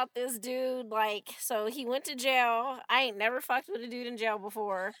 found out this dude, like, so he went to jail. I ain't never fucked with a dude in jail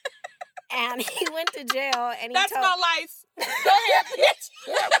before. And he went to jail, and That's my life. Go ahead, bitch.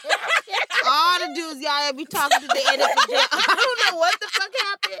 All the dudes y'all be talking to the end of the jail. I don't know what the fuck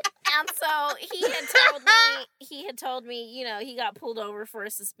happened. And so he had told me, you know, he got pulled over for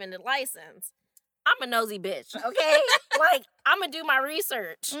a suspended license. I'm a nosy bitch, okay? Like, I'm gonna do my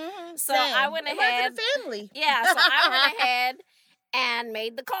research. Mm-hmm, so I went ahead. The family. Yeah, so I went ahead and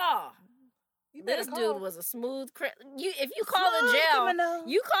made the call. This call. dude was a smooth. If you call the jail,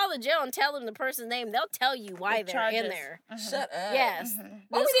 you call the jail and tell them the person's name. They'll tell you why they're in there. Mm-hmm. Shut up. Yes. Mm-hmm.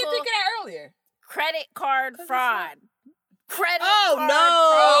 Why we didn't think of that earlier? Credit card fraud. Credit Oh, card no.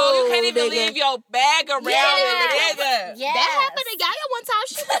 fraud. Oh, you can't even nigga. leave your bag around Yes. nigga. Yes. That happened to Yaya one time.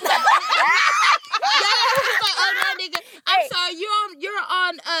 She was like, Yaya was like, oh no, nigga. I'm sorry, you're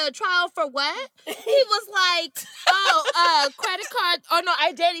on trial for what? He was like, credit card. Oh no,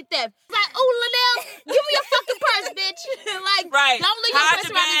 identity theft. Like, oh Linnell, give me your fucking purse, bitch. Like, Right. don't leave your purse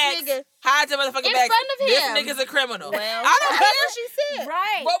around this nigga. Hide your motherfucking In bags. front of This him. nigga's a criminal. Well, I don't that's care. what she said.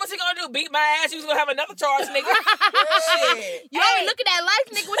 Right. What was he gonna do? Beat my ass? You was gonna have another charge, nigga. Shit. You already look at that life,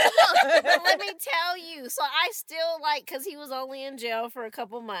 nigga. What you But want? let me tell you, so I still because he was only in jail for a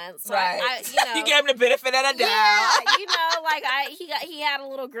couple months. So Right. I You gave him the benefit of the doubt. yeah, he had a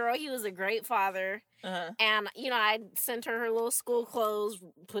little girl. He was a great father. Uh-huh. And, I sent her little school clothes,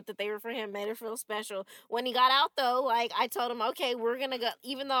 put that they were for him, made her feel special. When he got out, though, I told him, okay, we're going to go,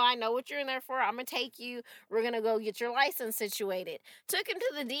 even though I know what you're in there for, I'm going to take you. We're going to go get your license situated. Took him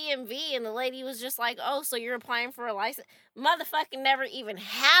to the DMV, and the lady was just like, oh, so you're applying for a license? Motherfucking never even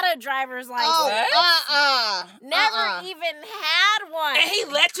had a driver's license. Oh, Never even had one. And he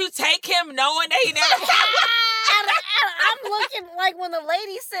let you take him knowing that he never And I'm looking when the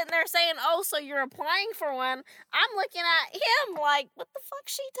lady's sitting there saying, oh, so you're applying for one, I'm looking at him like, what the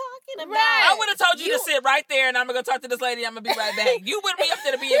fuck's she talking about? I would have told you to sit right there and I'm going to go talk to this lady. I'm going to be right back. You wouldn't be up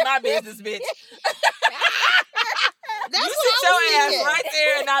there to be in my business, bitch. That's you what sit your I was ass thinking. right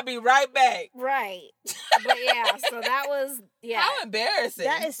there and I'll be right back. Right. But yeah, so that was, How embarrassing.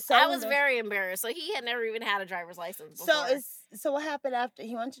 That is so. I was very embarrassed. So he had never even had a driver's license before. So what happened after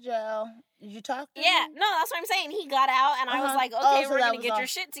he went to jail? Did you talk to him? Yeah, no, that's what I'm saying. He got out, and I was like, okay, so we're that gonna was get all- your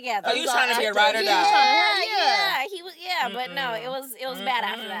shit together. Oh, you was trying to be a ride or Yeah. die. Yeah, he was. Yeah, but no, it was bad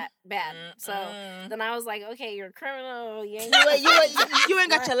after that. Bad. So Mm-mm. then I was like, okay, you're a criminal. You ain't You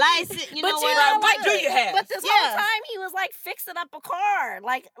ain't got your license. You know But what? What do you have? But this whole time he was fixing up a car,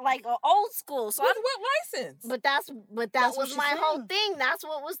 like old school. So With what license? But that That's what was she my whole said. thing. That's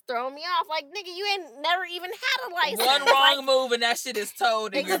what was throwing me off. Like, nigga, you ain't never even had a license. One wrong move and that shit is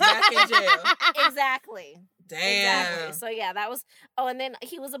told and you're back in jail. Exactly. Damn. Exactly. So yeah, that was. Oh, and then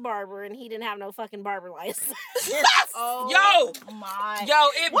he was a barber, and he didn't have no fucking barber license. Oh my.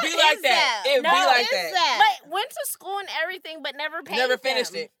 Yo, it What be like is that. that? It No, be like is that. that? But went to school and everything, but never paid. Never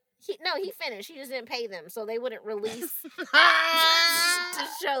finished them. it. He finished. He just didn't pay them, so they wouldn't release to Ah.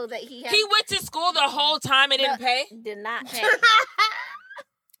 show that he had. He went to school the whole time and didn't pay. Did not pay.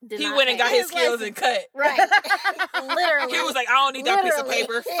 Did He not went and pay. got his skills and cut. Right. Literally. He was like, I don't need that piece of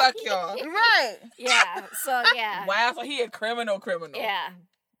Literally. paper. Fuck y'all. Right. Yeah. So yeah. Wow, so he a criminal. Yeah.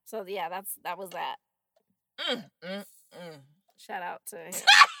 So yeah, that was that. Mm. Shout out to him.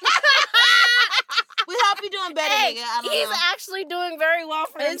 We hope you're doing better, Hey, nigga. I don't he's know. actually doing very well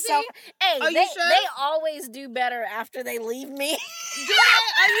for Is himself. Hey, Are you they, sure? they always do better after they leave me. Do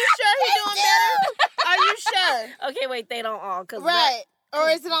they? Are you sure he's doing better? Are you sure? Okay, wait, they don't all. Cause Right. Or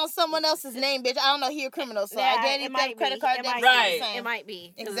is it on someone else's name, bitch? I don't know. He a criminal, so identity it theft, might credit be. card, It debt, might Right. be. It might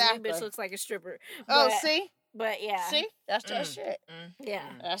be. Because Exactly. this bitch looks like a stripper. Oh, But- see? But yeah. See? That's that shit. Yeah.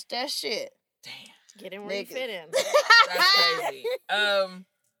 That's that shit. Damn. Get in where you Nigga. fit in. That's crazy.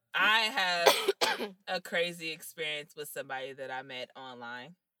 I have a crazy experience with somebody that I met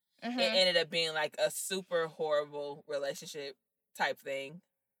online. Mhm. It ended up being like a super horrible relationship type thing.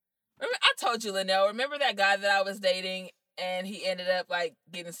 Remember, I told you, Linnell, remember that guy that I was dating and he ended up like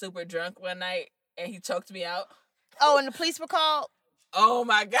getting super drunk one night and he choked me out? Oh, and the police were called? Oh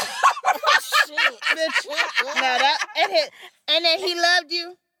my God. Shit. Bitch. No, that, and then he loved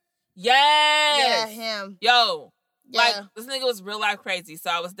you? Yes. Yeah, him. Yo, like Yeah. this nigga was real life crazy. So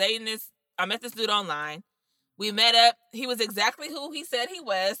I met this dude online. We met up. He was exactly who he said he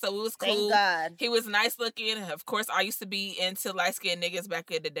was, so it was cool. Thank God. He was nice looking. Of course, I used to be into light skinned niggas back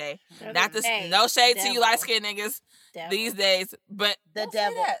in the day. Not this, Hey, no shade to you devil. light skinned niggas Devil. these days, but The don't say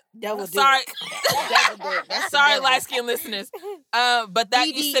devil. that. Devil Sorry, The devil did. That's the sorry, devil. light skinned listeners. But that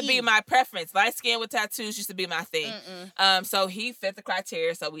used to be BDE. my preference. Light skin with tattoos used to be my thing. So he fit the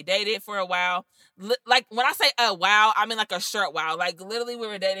criteria. So we dated for a while. Like when I say a while, I mean like a short while. Like literally, we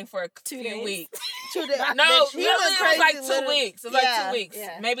were dating for 2 days? weeks. 2 days. No, Bitch, literally, it was like 2 literally. weeks. It was Yeah. like 2 weeks,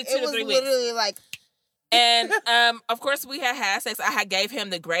 Yeah. maybe 2 It to was 3 weeks. literally like. And of course, we had sex. I gave him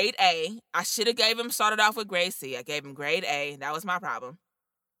the grade A. I should have gave him started off with grade C. I gave him grade A. That was my problem.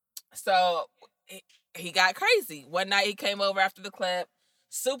 So he got crazy. One night he came over after the club,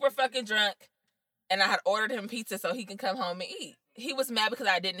 super fucking drunk, and I had ordered him pizza so he can come home and eat. He was mad because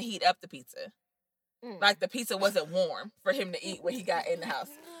I didn't heat up the pizza. Like the pizza wasn't warm for him to eat when he got in the house.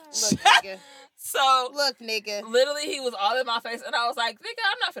 Look, nigga. So Look, nigga. literally he was all in my face, and I was like, nigga,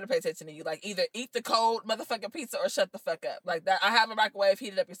 I'm not finna pay attention to you. Like, either eat the cold motherfucking pizza or shut the fuck up. Like that. I have a microwave,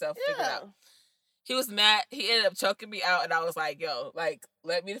 heat it up yourself, figure it Yeah. out. He was mad. He ended up choking me out, and I was like, yo, like,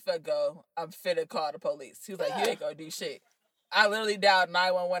 let me the fuck go. I'm finna call the police. He was like, you ain't gonna do shit. I literally dialed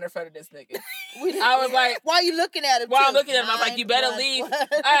 911 in front of this nigga. I was like, why are you looking at him? while I'm too? looking at him, I was like, you better leave.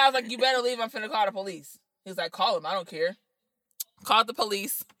 911. I was like, you better leave. I'm finna call the police. He was like, call him. I don't care. Called the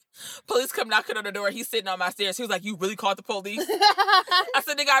police. Police come knocking on the door. He's sitting on my stairs. He was like, you really called the police? I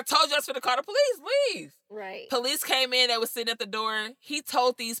said, nigga, I told you I was finna call the police. Leave. Right. Police came in. They was sitting at the door. He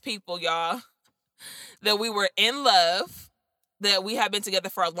told these people, y'all, that we were in love, that we had been together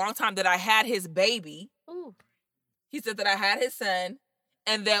for a long time, that I had his baby. Ooh. He said that I had his son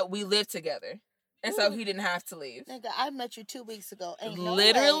and that we lived together. And so he didn't have to leave. Nigga, I met you 2 weeks ago. Ain't no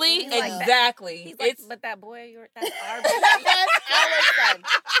Literally, way. He's like, exactly. He's like, It's but that boy, that's our baby. that's our son.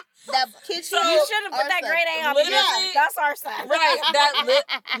 That kid So- You should have put that grade A on Literally- because that's our son. right.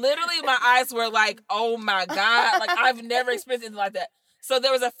 That literally, my eyes were like, "Oh my god!" Like I've never experienced anything like that. So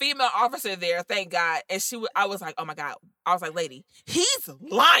there was a female officer there, thank God, and I was like, "Oh my god!" I was like, "Lady, he's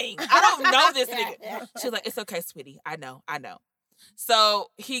lying. I don't know this nigga." She was like, "It's okay, sweetie. I know."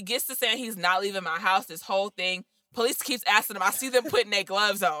 So he gets to saying he's not leaving my house. This whole thing. Police keeps asking him. I see them putting their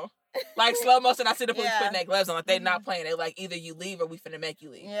gloves on, like slow motion. I see the police Yeah. putting their gloves on, like they're not playing. They're like, either you leave or we finna make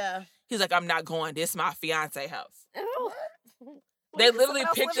you leave. Yeah. He's like, I'm not going. This is my fiance house. Oh. They literally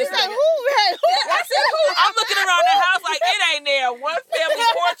picked this She's like, nigga. who? I said, who? I'm looking around the house like it ain't there. One family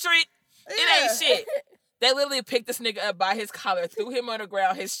portrait. It ain't shit. They literally picked this nigga up by his collar, threw him on the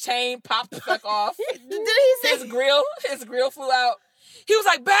ground. His chain popped the fuck off. Did he say? His grill flew out. He was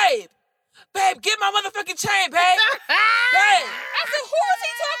like, babe, get my motherfucking chain, babe. Babe. I said, who is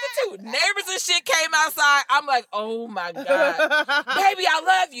he talking to? Neighbors and shit came outside. I'm like, oh my God. Baby, I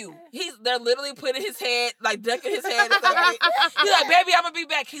love you. They're literally putting his head, like ducking his head. He's like, baby, I'm gonna be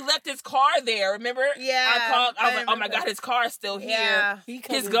back. He left his car there, remember? Yeah, I called. I was I like, oh my remember. God, his car is still here. Yeah.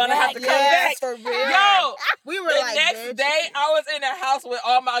 He's gonna have to come Yeah, back. for real. Yo, We were the like, next bitch. day, I was in the house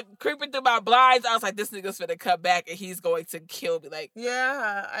with creeping through my blinds. I was like, this nigga's finna come back and he's going to kill me. Like,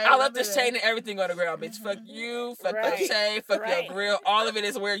 Yeah. I left this chain and everything on the ground, bitch. Fuck you, fuck Right. the chain, fuck Right. your grill. All of it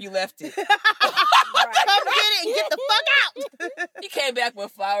is where you left it. Come get it and get the fuck out. He came back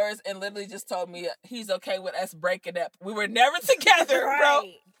with flowers and literally just told me he's okay with us breaking up. We were never together, bro.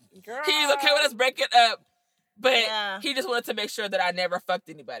 Right. Girl. He's okay with us breaking up, but Yeah. he just wanted to make sure that I never fucked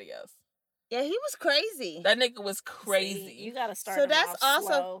anybody else. Yeah, he was crazy. That nigga was See, crazy. you gotta start. So him that's off also-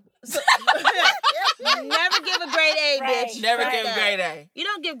 slow. So, never give a grade A, Right. bitch. Never Fuck gave that. grade A. You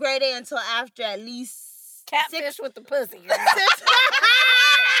don't give grade A until after at least Catfish with the pussy.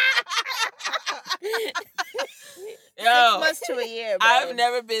 Yo, 6 months to a year, bro. I've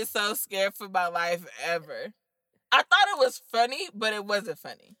never been so scared for my life ever. I thought it was funny, but it wasn't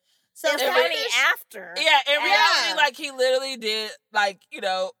funny. So It's And funny catfish- after. Yeah, in reality, Yeah. like he literally did, like,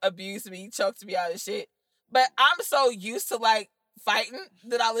 abuse me, choked me out and shit. But I'm so used to like fighting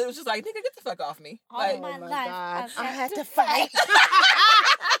that I literally was just like, nigga, get the fuck off me. All Like, my Oh my life, God. I've I had had to to fight.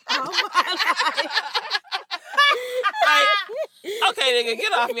 Oh my like, okay, nigga,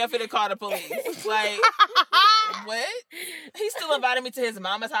 get off me. I'm finna call the police. Like, what? He still invited me to his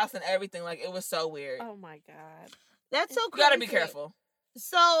mama's house and everything. Like, it was so weird. Oh my God. That's so You crazy. gotta be careful.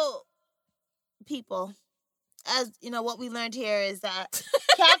 So, people, as you know, what we learned here is that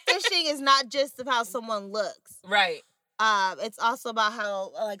catfishing is not just about how someone looks. Right, It's also about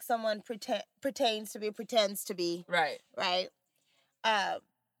how like someone pretends to be, right. right?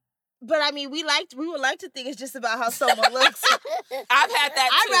 But I mean, we would like to think it's just about how someone looks. I've had that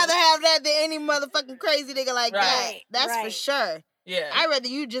I'd too. rather have that than any motherfucking crazy nigga like that. Right, That's for right. sure. Yeah. I'd rather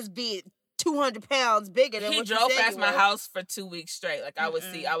you just be 200 pounds bigger than He what you drove said past you my were. house for 2 weeks straight. Like, I would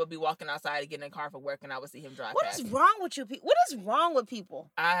Mm-mm. see, I would be walking outside to get in a car for work, and I would see him drive What past. is wrong with you people? What is wrong with people?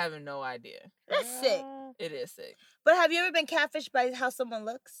 I have no idea. That's sick. It is sick. But have you ever been catfished by how someone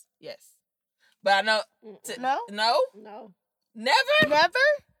looks? Yes. But I know... Mm-mm. No? No? No. Never? Never?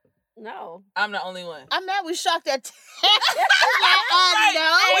 No. I'm the only one. I'm mad we shocked at Tiff. Right.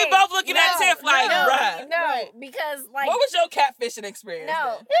 No. We both looking at Tiff like, bruh. No, because like. What was your catfishing experience?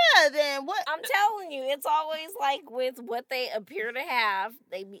 No. Then? Yeah, then what? I'm telling you, it's always like with what they appear to have.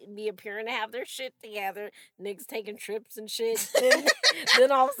 They be appearing to have their shit together. Niggas taking trips and shit.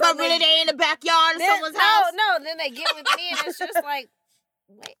 Then all of a But sudden, really they in the backyard of someone's house? No. Then they get with me, and it's just like,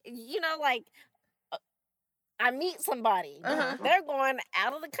 wait, like. I meet somebody. Uh-huh. They're going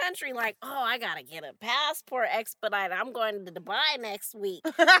out of the country like, oh, I got to get a passport expedited. I'm going to Dubai next week.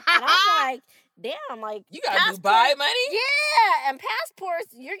 And I'm like, damn, like. You got Dubai money? Yeah, and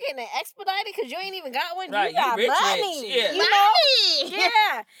passports, you're getting it expedied because you ain't even got one. Right, you got rich, money. rich. Yeah. You know?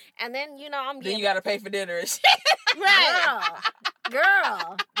 Yeah. And then, I'm getting. Then you got to pay for dinner and shit. Right.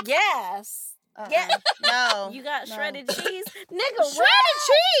 Girl, yes. Yeah. No. You got shredded cheese? Nigga, shredded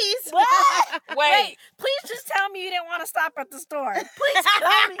cheese? What? Wait. Please just tell me you didn't want to stop at the store. Please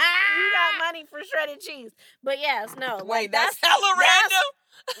tell me you got money for shredded cheese. But yes, no. Wait, like, that's hella random.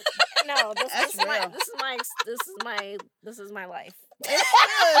 No, this That's is my life. It's true. This is my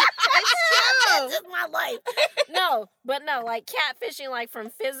life. No, like catfishing, like from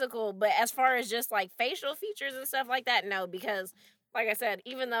physical, but as far as just like facial features and stuff like that, no, because like I said,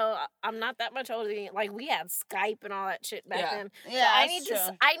 even though I'm not that much older than you, like we had Skype and all that shit back then. Yeah,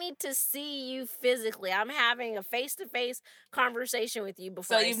 so I need to see you physically. I'm having a face-to-face conversation with you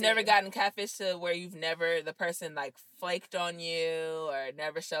before. So you've never gotten catfish to where the person like flaked on you or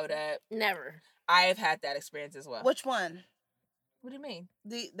never showed up? Never. I've had that experience as well. Which one? What do you mean?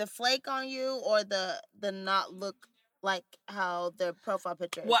 The flake on you or the not look like how the profile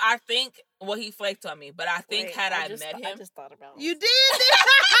picture is? Well, I think he flaked on me, but I think had I met him, I just thought about it. You did.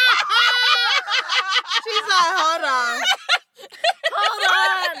 She's like, hold on.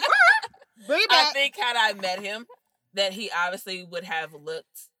 Bring it back. I think had I met him, that he obviously would have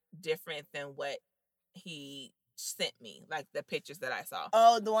looked different than what he sent me, like the pictures that I saw.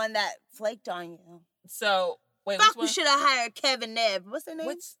 Oh, the one that flaked on you. So wait, Fuck, we should have hired Kevin Nev. What's their name?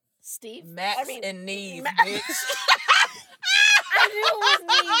 Which Steve? Max and Neve, bitch. I knew it was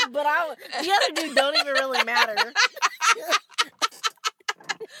Neve, but the other dude don't even really matter.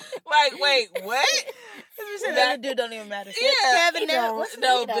 Like, wait, what? The other dude don't even matter. Yeah. Kevin Nev. What's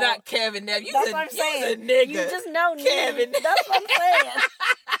No, but not Kevin Nev. That's what I'm saying. A nigga. You just know Kevin. Neve. That's what I'm saying.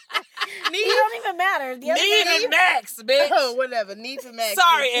 He don't even matter. The other Neve dude- and Max, bitch. Oh, whatever. Neve and Max.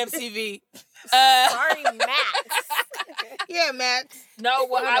 Sorry, MTV. Sorry, Max. Yeah, Max. No,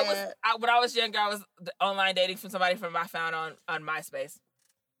 when My I was younger, I was online dating from somebody from I found on MySpace.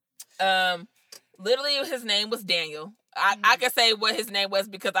 Literally, his name was Daniel. I can say what his name was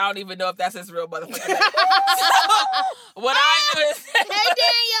because I don't even know if that's his real motherfucking name. What I knew Hey,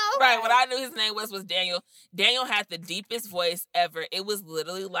 Daniel. Right, what I knew his name was Daniel. Daniel had the deepest voice ever. It was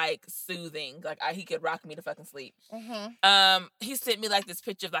literally like soothing. Like he could rock me to fucking sleep. Mm-hmm. He sent me like this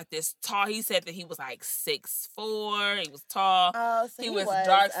picture of like this tall. He said that he was like 6'4". He was tall. Oh, so he was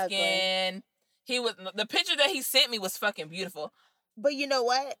dark skinned. The picture that he sent me was fucking beautiful. But you know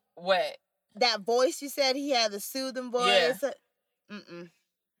what? What? That voice you said he had the soothing voice. Yeah.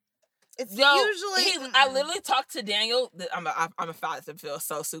 It's Yo, usually. I literally talked to Daniel. I'm about to feel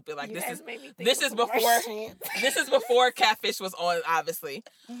so stupid. Like this is before Catfish was on, obviously.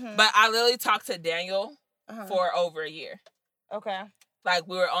 Mm-hmm. But I literally talked to Daniel for over a year. Okay. Like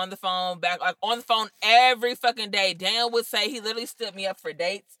we were on the phone every fucking day. Daniel would say he literally stood me up for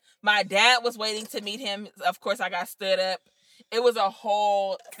dates. My dad was waiting to meet him. Of course, I got stood up. It was a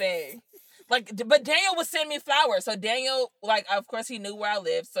whole thing. But Daniel would send me flowers. So Daniel, of course, he knew where I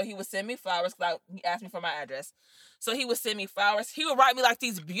lived. So he would send me flowers. He asked me for my address. So he would send me flowers. He would write me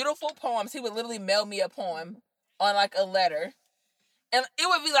these beautiful poems. He would literally mail me a poem on a letter. And it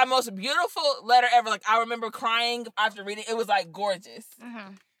would be the most beautiful letter ever. I remember crying after reading. It was gorgeous.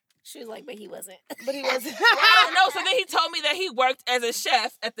 Mm-hmm. She was like, but he wasn't. But he wasn't. No, so then he told me that he worked as a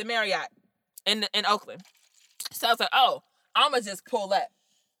chef at the Marriott in Oakland. So I was like, oh, I'm going to just pull up.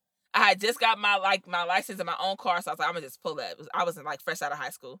 I had just got my license in my own car, so I was like, I'm gonna just pull up. I wasn't fresh out of high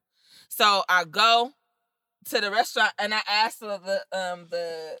school, so I go to the restaurant and I asked the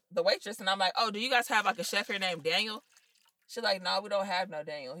waitress, and I'm like, oh, do you guys have a chef here named Daniel? She's like, no, we don't have no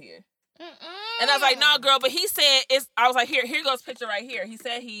Daniel here. And I was like, no, girl, but he said it's. I was like, here goes picture right here. He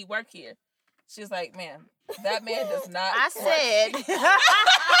said he worked here. She was like, man, that man does not. I said.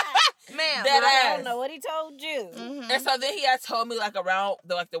 Ma'am, I don't know what he told you. Mm-hmm. And so then he had told me around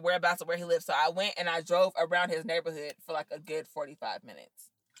the whereabouts of where he lived. So I went and I drove around his neighborhood for a good 45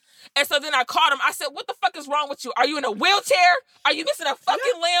 minutes. And so then I called him. I said, what the fuck is wrong with you? Are you in a wheelchair? Are you missing a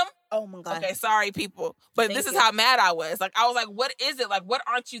fucking limb? Oh my God. Okay, sorry, people. But Thank this is you. how mad I was. Like, I was like, what is it? Like, what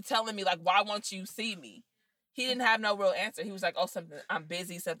aren't you telling me? Like, why won't you see me? He didn't have no real answer. He was like, oh, something, I'm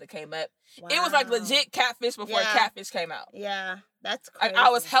busy, something came up. It was like Wow. legit Catfish before Yeah. Catfish came out. Yeah, that's crazy. Like, I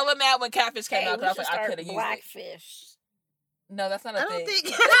was hella mad when Catfish came Hey, out we because I was should like, I start could have used it. Blackfish. No, that's not a I thing. don't think.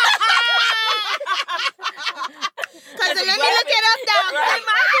 Because Because let me black look it up now. Right. It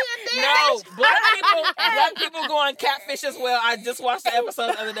might be a thing. No, black people go on Catfish as well. I just watched the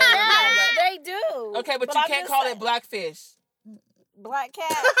episode the other day. Yes, they do. Okay, but you I'm can't just call saying- it Blackfish. Black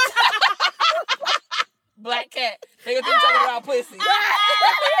cat. Black cat. They think talking about pussy.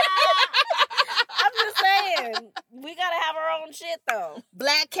 I'm just saying, we gotta have our own shit though.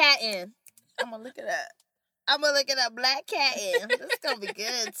 Black cat in. I'm gonna look it up. Black cat in. This is gonna be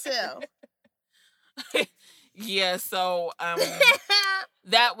good too. Yeah, so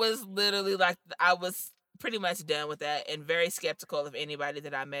that was literally like I was pretty much done with that and very skeptical of anybody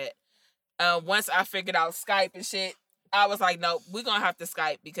that I met. Once I figured out Skype and shit, I was like, nope, we're gonna have to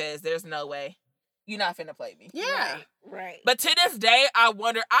Skype because there's no way. You're not finna play me. Yeah. Right. But to this day, I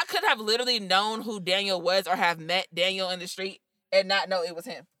wonder, I could have literally known who Daniel was or have met Daniel in the street and not know it was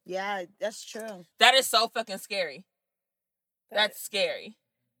him. Yeah, that's true. That is so fucking scary. That's scary.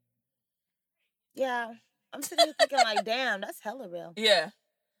 Yeah. I'm sitting here thinking like, damn, that's hella real. Yeah.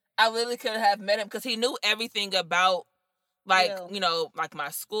 I literally could have met him because he knew everything about, like, Yeah. you know, like my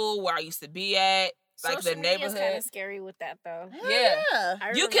school, where I used to be at, like Social the media is kind neighborhood. of scary with that though. Hell Yeah.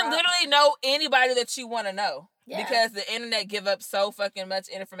 I You can remember literally know anybody that you want to know Yeah. because the internet give up so fucking much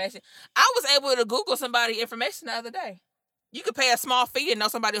information. I was able to Google somebody information the other day. You could pay a small fee and know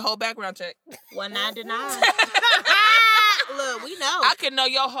somebody's whole background check. $1.99. Look, we know. I can know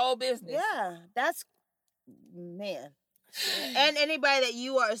your whole business. Yeah, that's man. And anybody that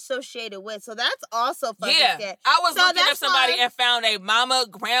you are associated with. So that's also fucking Yeah, scary. I was So looking at that's somebody why- and found a mama,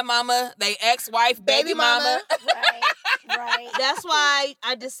 grandmama, they ex-wife, baby mama. Right. That's why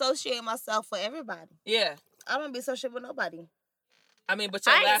I dissociate myself with everybody. Yeah, I don't be associated with nobody. I mean, but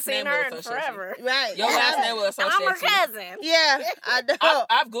your I ain't last seen name her will in associate you. forever. Right. Your last name will And I'm her associate you. cousin. Yeah, I know.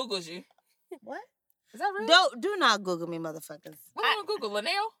 I've Googled you. What? Is that real? Do not Google me, motherfuckers. What on Google?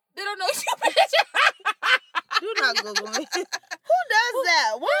 Linnell? They don't know you, bitch. Do not Google me. Who does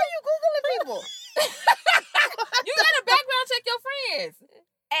that? Why are you Googling people? You gotta background check your friends.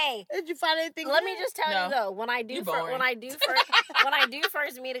 Hey, Did you find anything? let me good? just tell No. you though, when I You do boring. when I do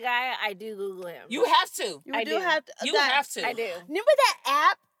first meet a guy, I do Google him. You have to. You I do do. have to. You that- have to. I do. Remember that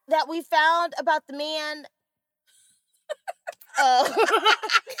app that we found about the man?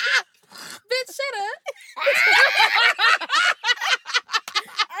 Bitch, shut up.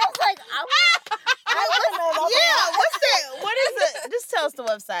 I was like, I want to know about Yeah, what's that? What is it? Just tell us the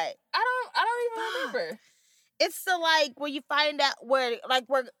website. I don't even remember. It's the like where you find out where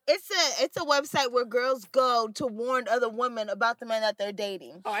it's a website where girls go to warn other women about the men that they're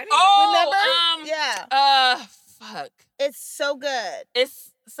dating. Oh, I didn't Remember? Yeah. Yeah, Fuck. it's so good.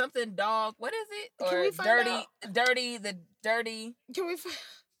 It's something dog. What is it? Can Or we find dirty. Can we?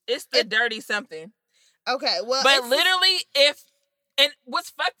 It's the dirty something. Okay, well, But it's- literally, and what's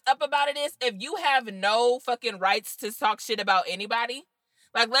fucked up about it is if you have no fucking rights to talk shit about anybody,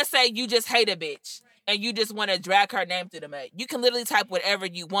 like let's say you just hate a bitch and you just want to drag her name through the mud, you can literally type whatever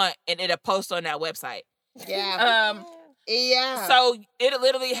you want and it'll post on that website. yeah, Um, yeah. so it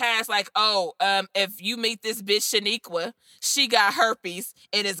literally has like, if you meet this bitch Shaniqua, she got herpes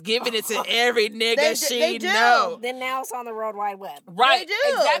and is giving it to every nigga They she do. know. Then now it's on the World Wide Web. Right, do.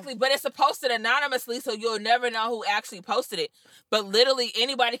 exactly. But it's posted anonymously, so you'll never know who actually posted it. But literally,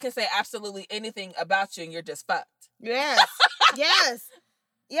 anybody can say absolutely anything about you, and you're just fucked. Yes, yes,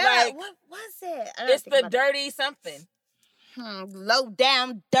 yeah. Like, what was it? I gotta It's think the about it. dirty something. Low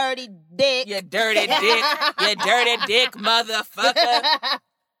down dirty dick. You dirty dick. You dirty dick, motherfucker.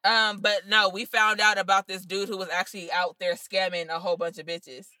 But no, we found out about this dude who was actually out there scamming a whole bunch of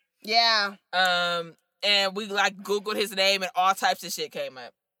bitches. Yeah, And we like Googled his name, and all types of shit came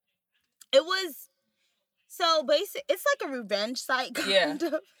up. it was so basic. It's like a revenge site. Kind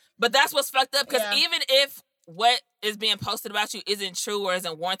of. But that's what's fucked up, because Yeah. even if what is being posted about you isn't true or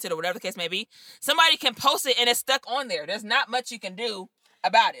isn't warranted or whatever the case may be, somebody can post it and it's stuck on there. There's not much you can do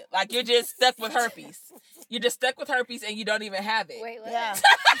about it. Like, you're just stuck with herpes. You're just stuck with herpes and you don't even have it. Wait, what? Yeah, it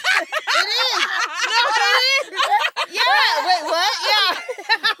is. No, it is. Yeah. Wait, what?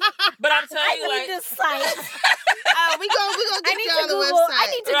 Yeah. But I'm I telling you, need like, this site. We gonna get you on the Google. website. I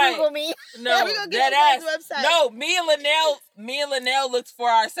need to Right. Google me. No, we gonna get that you on ass. the website. No, me and Linnell looked for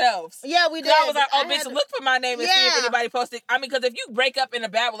ourselves. Yeah, we did. I was like, oh, I bitch, had- look for my name and see if Yeah. anybody posted. I mean, because if you break up in a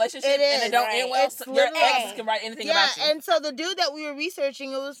bad relationship It and is, it don't right. end well, It's your literally- exes can write anything Yeah, about you. and so the dude that we were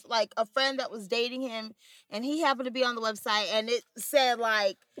researching, it was like a friend that was dating him, and he happened to be on the website, and it said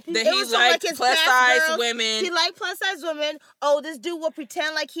like That it he was from, liked his plus past size girls. women. He liked plus size women. Oh, this dude will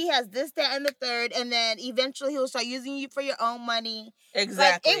pretend like he has this, that, and the third, and then eventually he'll start using you for your own money.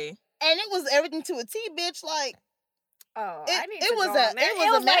 Exactly. And it was everything to a T, bitch. Like Oh, It- I need it to was go a- on there. it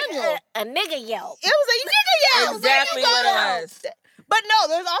was a manual. like a nigga Yelp. it was a nigga yell. Exactly what it was. But no,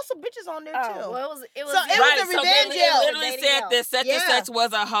 there's also bitches on there too. Oh, well, it was. So it Right, was a so revenge it yell. literally Dating said yell. that such and Yeah. such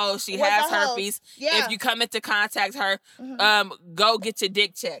was a hoe. She Was has a hoe. herpes. Yeah. If you come in to contact her, Mhm. go get your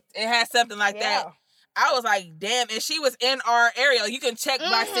dick checked. It has something like that. Yeah. I was like, damn, and she was in our area. You can check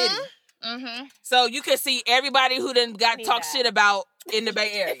by Mhm. city. Mm-hmm. So you can see everybody who done got Need talk that. shit about in the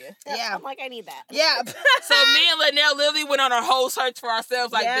Bay Area. Yeah. I'm like, I need that. Yeah. So me and Linnell literally went on a whole search for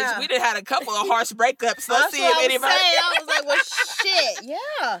ourselves. Like, Yeah. bitch, we done had a couple of harsh breakups. Let's That's see what if I was anybody. saying. I was like, well, shit.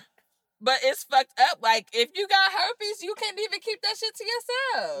 Yeah. But it's fucked up. Like, if you got herpes, you can't even keep that shit to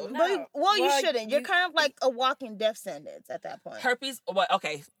yourself. No. But you Well, shouldn't. You're you- kind of like a walking death sentence at that point. Herpes. What?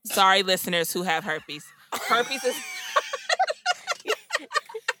 Okay. Sorry, listeners who have herpes. Herpes is.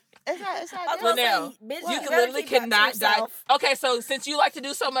 It's not I was different. gonna say, Linnell, bitch, You better can literally keep that to cannot die. yourself. Okay, so since you like to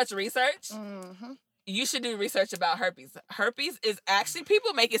do so much research, Mm-hmm. you should do research about herpes. Herpes is actually,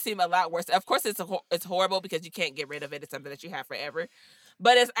 people make it seem a lot worse. Of course, it's horrible because you can't get rid of it. It's something that you have forever.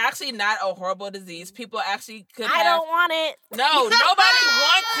 But it's actually not a horrible disease. People actually could I don't want it. No, nobody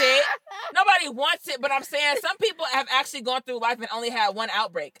wants it. Nobody wants it. But I'm saying some people have actually gone through life and only had one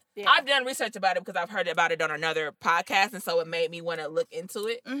outbreak. Yeah. I've done research about it because I've heard about it on another podcast, and so it made me want to look into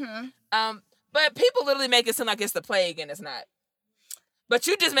it. Mm-hmm. But people literally make it seem like it's the plague, and it's not. But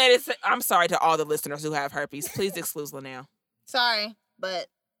you just made it. I'm sorry to all the listeners who have herpes. Please exclude Linnell, Sorry, but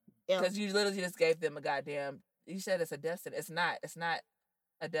yeah. because you literally just gave them a goddamn. You said it's a death sentence. It's not. It's not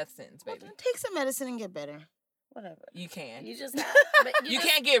a death sentence, Well, baby. then take some medicine and get better. Whatever. You can. You just have. But You just-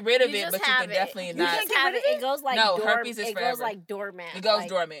 can't get rid of you it, just but you have can it. definitely You not. just get have rid it. of It goes like No, dorm- herpes is it forever. goes like dormant. It goes like,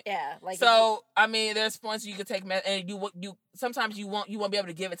 dormant. Yeah, like So I mean, there's points you could take, and you sometimes you won't be able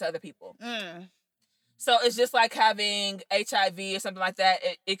to give it to other people. Mm. So it's just like having HIV or something like that.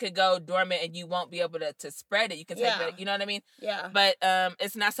 It could go dormant and you won't be able to spread it. You can take Yeah. it, you know what I mean? Yeah. But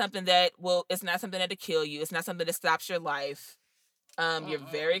it's not something that it's not something that'll kill you. It's not something that stops your life. You're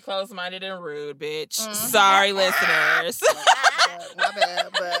very close-minded and rude, bitch. Mhm. Sorry, listeners. My bad,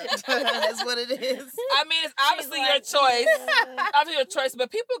 but that's what it is. I mean, it's obviously your like, choice. Obviously your choice, but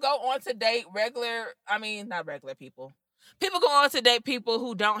people go on to date not regular people. People go on to date people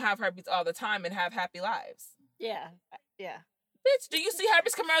who don't have herpes all the time and have happy lives. yeah. Bitch, do you see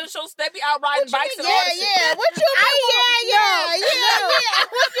herpes commercials? They be out riding bikes and all Yeah, this shit. yeah. What you mean? Yeah. What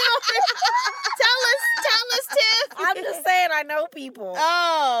you tell us, Tiff. I'm just saying, I know people.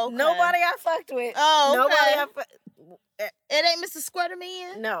 Oh, okay. Nobody I fucked with. Oh, Nobody okay. I It ain't Mr. Squirter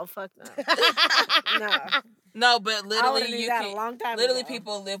Man. No, fuck no. No. No, but I would literally have knew you that a can. long time Literally, ago.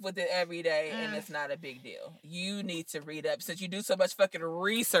 people live with it every day, and it's not a big deal. You need to read up since you do so much fucking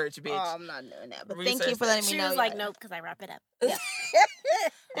research, bitch. Oh, I'm not doing that. But thank you Research for letting me She know. was like, yeah. nope, because I wrap it up. Yeah.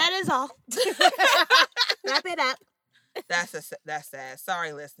 That is all. Wrap it up. That's sad.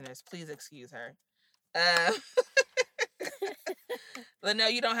 Sorry, listeners. Please excuse her. Linnell,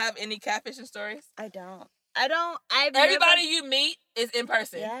 you don't have any catfishing stories? I don't. I've Everybody never... you meet is in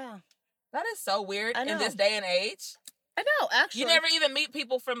person. Yeah. That is so weird I in know. this day and age. I know, actually. You never even meet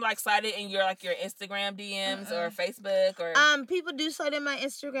people from like sliding in your Instagram DMs or Facebook or People do slide in my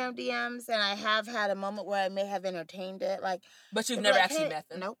Instagram DMs, and I have had a moment where I may have entertained it. Like, but you've they'll be never like, actually hey, met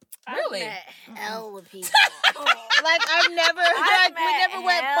them. Nope. Really? I've met hell with people. Like I've never, I've we never met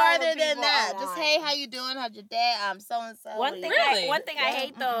went hell farther with than people that. Just online. hey, how you doing? How's your day? I'm so and so. One thing, Really? one thing I Yeah.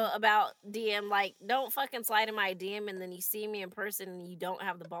 hate though about DM, like, don't fucking slide in my DM and then you see me in person and you don't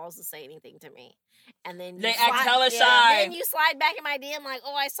have the balls to say anything to me, and then you They slide, act hella yeah, shy. Then you slide back in my DM like,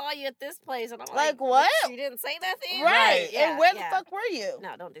 oh, I saw you at this place, and I'm Like, like, what? You didn't say nothing, Right. Yeah, And where yeah. the fuck were you?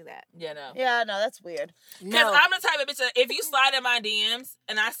 No, don't do that. Yeah, no. Yeah, no, that's weird. Because No, I'm the type of bitch that if you slide in my DMs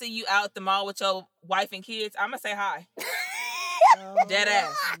and I see you out at the mall with your wife and kids, I'm going to say hi. Dead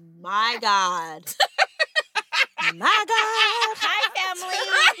ass. My God. My God. hi family.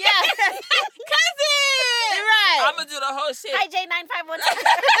 Yeah. Cousin! Right. I'm going to do the whole shit. Hi J951.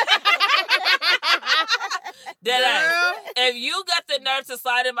 Dead ass. Girl. If you got the nerve to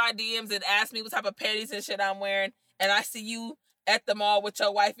slide in my DMs and ask me what type of panties and shit I'm wearing, and I see you at the mall with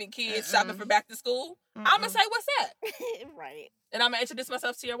your wife and kids shopping for back to school, I'm going to say, what's that? Right. And I'm going to introduce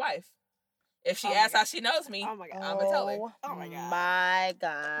myself to your wife. If she asks how she knows me, I'm going to tell her. Oh my God. My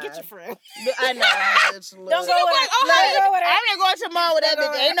God. Get your friend. I know. Don't go with her. Don't go with her. I'm not going to the mall with that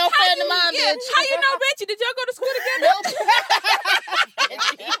bitch. Ain't no friend of mine, bitch. How you know Reggie? Did y'all go to school together?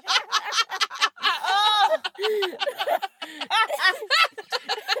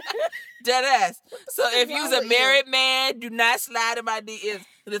 Dead ass. So if you's a married man, do not slide in my DMs.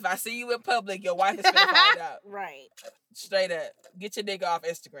 Because if I see you in public, your wife is going to find out. Right. Straight up. Get your dick off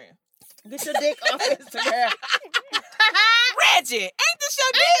Instagram. Get your dick off Instagram. Reggie, ain't this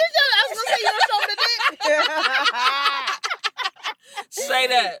your dick? I was going to say you were showing the dick.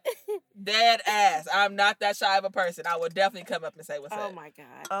 Straight up. Dead ass. I'm not that shy of a person. I would definitely come up and say what's up. Oh my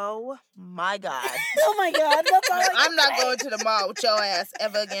God. Oh my God. Oh my God. That's all I'm not going to the mall with your ass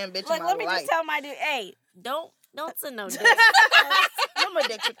ever again, bitch. Look, in my let me life. just tell my dude, hey, don't send no dick. No more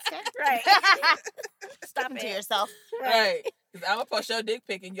dick pics, okay? Right. Stop Keep it to yourself. Right. Because I'm going to post your dick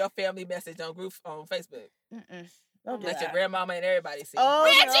pic and your family message on group on Facebook. Don't do Let that. your grandmama and everybody see. Oh,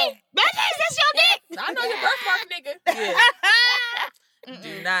 Reggie! no. Reggie, is this your dick? I know your birthmark, nigga. Yeah.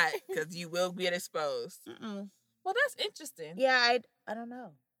 Do not, because you will get exposed. Well, that's interesting. Yeah, I don't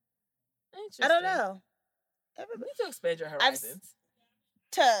know. Interesting. I don't know. You need to expand your horizons.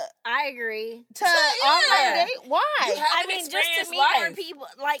 I agree. Online date? Why? I mean, just to meet more people.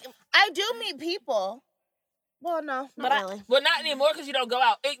 Like, I do meet people. Well, no, not really. Well, not anymore because you don't go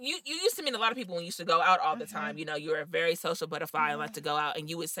out. You used to meet a lot of people when you used to go out all the time. You know, you were a very social butterfly and like to go out, and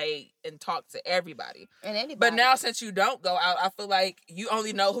you would say and talk to everybody. And anybody. But now since you don't go out, I feel like you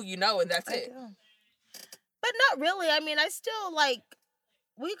only know who you know, and that's it. But not really. I mean, I still like.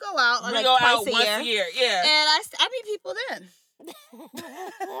 We go out We like go twice out a once year. a year, yeah. And I meet people then.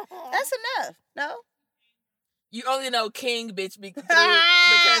 That's enough. No. You only know King, bitch, because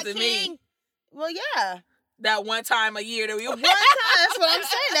of me. Well, yeah. That one time a year that we one time. That's what I'm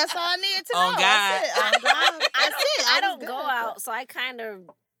saying. That's all I needed to know. On God. That's it. On God. That's it. I don't go out, so I kind of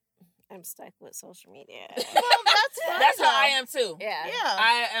I'm stuck with social media. Well, that's fine. That's how I am too. Yeah.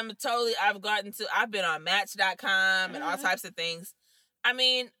 I am totally. I've been on Match.com and all types of things. I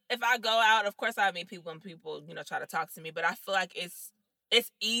mean, if I go out, of course I meet people and people, try to talk to me. But I feel like it's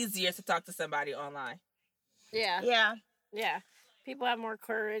easier to talk to somebody online. Yeah. Yeah. Yeah. People have more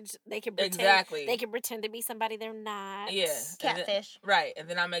courage. They can pretend. Exactly. They can pretend to be somebody they're not. Yeah. Catfish. Right. And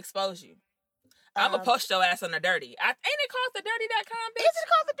then I'm going to expose you. I'm going to post your ass on the dirty. Ain't it called the dirty.com, bitch? Is it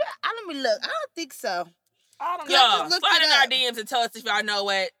called the dirty? Let me look. I don't think so. I don't know. Y'all, slide in our DMs and tell us if y'all know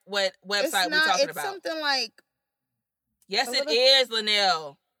what website we're talking about. It's something like... Yes, it is,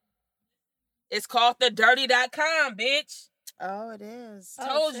 Linnell. It's called thedirty.com, bitch. Oh, it is.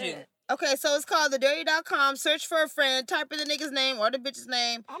 Told you. Okay, so it's called thedirty.com. Search for a friend. Type in the nigga's name or the bitch's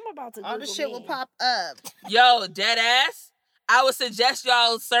name. I'm about to all the shit will pop up. Yo, dead ass. I would suggest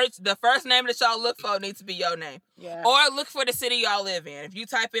y'all search the first name that y'all look for needs to be your name. Yeah. Or look for the city y'all live in. If you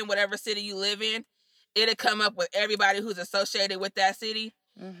type in whatever city you live in, it'll come up with everybody who's associated with that city.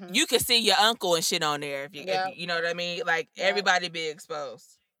 Mm-hmm. You can see your uncle and shit on there if you know what I mean. Like everybody be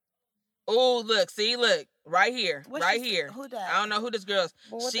exposed. Oh, look, right here, here. Who that? I don't know who this girl is.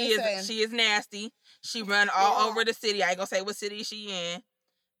 She is nasty. She run all over the city. I ain't gonna say what city she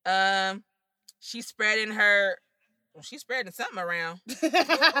in. She's spreading something around.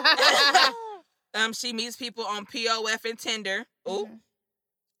 She meets people on POF and Tinder. Ooh. Mm-hmm.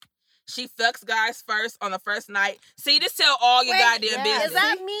 She fucks guys first on the first night. See, just tell all your goddamn business. Is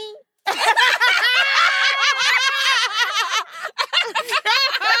that me?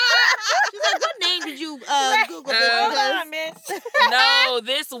 She's like, what name did you Google? Hold on, bitch. No,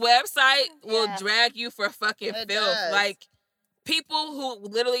 this website will drag you for fucking filth. Does. Like, people who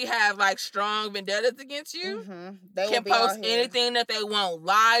literally have like strong vendettas against you can post anything that they want.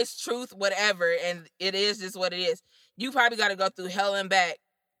 Lies, truth, whatever. And it is just what it is. You probably got to go through hell and back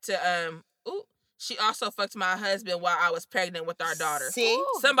to, she also fucked my husband while I was pregnant with our daughter. See?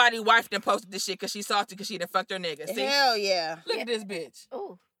 Somebody wife done posted this shit because she salty because she done fucked her nigga. See? Hell yeah. Look at this bitch.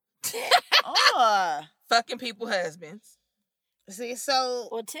 Oh. Fucking people husbands. See, so...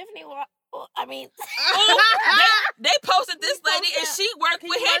 Well, Tiffany, I mean... they posted this lady and she worked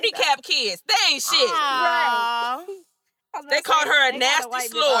with handicapped kids. They ain't shit. Right. They called her a nasty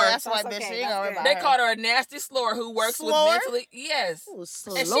slur. That's why bitch. They called her a nasty slur who works with mentally... Yes. Ooh,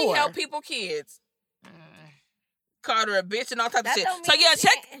 and she helped people kids. Called her a bitch and all types of shit. So yeah,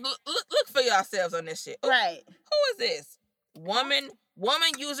 look for yourselves on this shit. Right. Who is this? Woman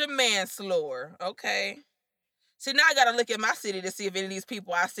user manslaughter. Okay. See, now I gotta look at my city to see if any of these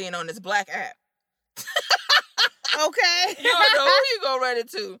people I've seen on this black app. Okay. You don't know who you gonna run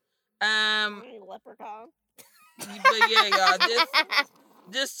into. Leprechaun. But yeah, y'all,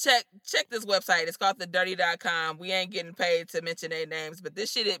 just check this website. It's called thedirty.com. We ain't getting paid to mention their names, but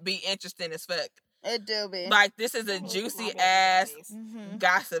this shit be interesting as fuck. It do be. Like, this is a juicy ass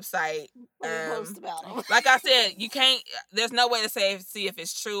gossip site. Post about them. Like I said, you can't. There's no way to see if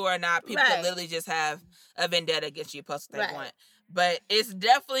it's true or not. People Right. could literally just have a vendetta against you, post what they Right. want. But it's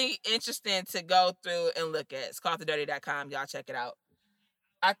definitely interesting to go through and look at. It's called thedirty.com. Y'all check it out.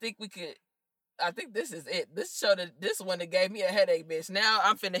 I think this is it. This one that gave me a headache, bitch. Now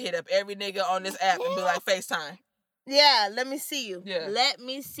I'm finna hit up every nigga on this app and be like, FaceTime. Yeah, let me see you. Yeah. Let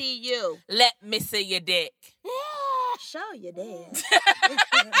me see you. Let me see your dick. Show your dad.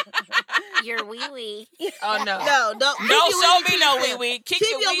 Your wee wee. Oh no. No, don't. Don't show me no yourself. wee wee. Keep Keep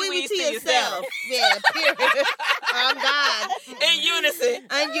your your wee wee wee to to yourself. yourself. Yeah, period. Oh God. In unison.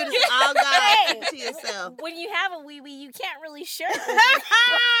 And you just, oh God, Hey. keep it to yourself. When you have a wee wee, you can't really share.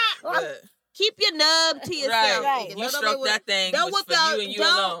 But, Keep your nub to yourself. Right. nigga. You Nobody stroke will- that thing Don't was whip for out. you and you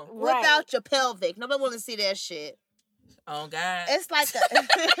Don't alone. whip Right. out your pelvic. Nobody want to see that shit. Oh God. It's like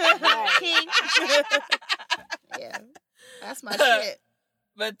Right. a kink. Yeah, that's my shit.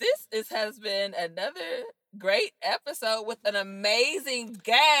 But this has been another great episode with an amazing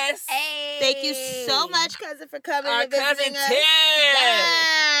guest. Hey. Thank you so much, cousin, for coming Our and cousin visiting us. Tim.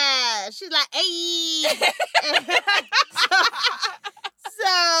 Yeah. She's like, hey.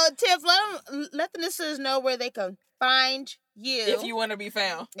 so, Tiff, let the listeners know where they can find you. If you want to be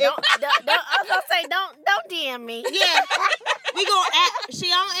found. Don't, I was gonna say don't DM me. Yeah. We gonna she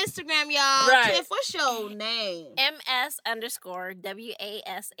on Instagram, y'all. Right. Tiff, what's your name?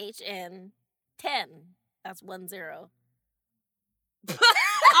 MS_WASHN 10. That's 10. On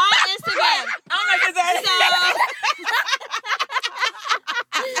Instagram. I'm like, is that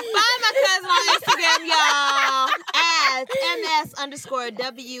Find my cousin on Instagram, y'all, at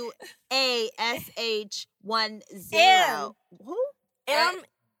MS_WASH10. Who?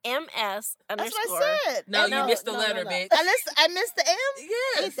 MS That's underscore. what I said. No, you No, missed the no, letter, no. bitch. I missed the M?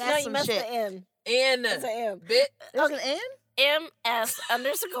 Yes. Ain't that No, you some missed shit? the N. In It's an M. bit. There's an N?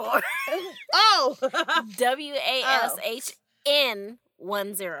 MS_WASHN Oh. 10.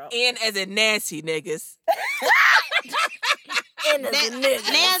 In as in Nancy, niggas. N as in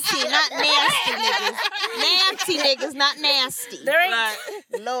nigga. Nancy, not nasty niggas. Nancy niggas, not nasty. There ain't Like,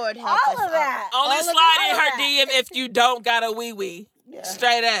 Lord help us all of that. only All of slide in that. her DM if you don't got a wee wee. Yeah.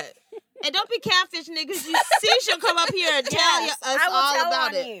 Straight up. And don't be catfish niggas. You see she'll come up here and tell Yes, us I will all tell about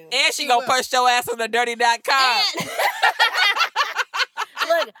on it. you. And she She gonna will. post your ass on the dirty.com. And,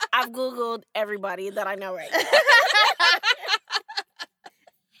 Look, I've Googled everybody that I know right now.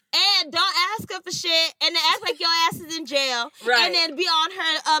 and don't ask her for shit, and then act like your ass is in jail, Right. and then be on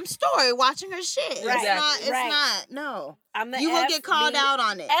her story watching her shit. Right. It's Right. not. No, I'm the you will get called out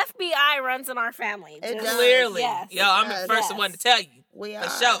on it. FBI runs in our family. It Just- does. Clearly. Yes. Yo, I'm the Yes. first one to tell you. We For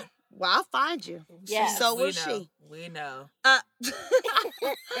are. sure. Well, I'll find you. Yes. So we will know. she. We know.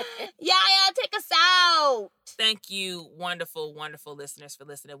 Yeah, take us out. Thank you, wonderful, wonderful listeners, for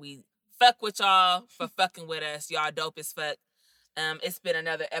listening. We fuck with y'all for fucking with us. Y'all dope as fuck. It's been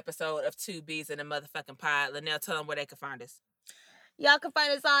another episode of 2 B's in a motherfucking pod. Linnell, tell them where they can find us. Y'all can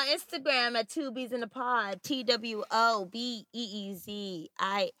find us on Instagram at 2B's in the pod. TWOBEEZIN,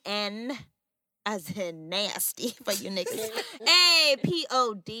 as in nasty for you niggas.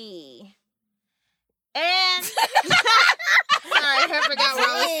 APOD. And sorry, I forgot where I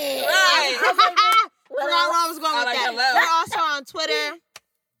was. Right. Forgot where I was going I with like that. hello. We're also on Twitter.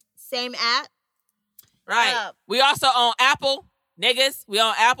 Same app. Right. We also on Apple, niggas. We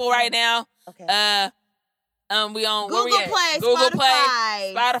on Apple right now. Okay. We on where we Google at? Play, Google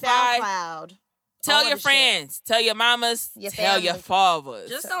Spotify, Spotify. SoundCloud. Tell all your the shit. friends. Tell your mamas. Your tell your family. fathers.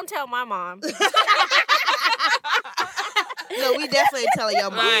 Just don't tell my mom. No, we definitely tell your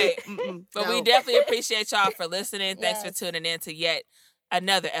mom. Right. Mm-mm, But no. we definitely appreciate y'all for listening. Thanks for Yes. tuning in to yet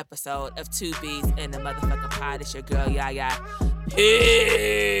another episode of 2 B's in the motherfucking pod. It's your girl, Yaya.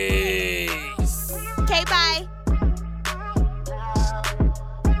 Peace. Okay, bye.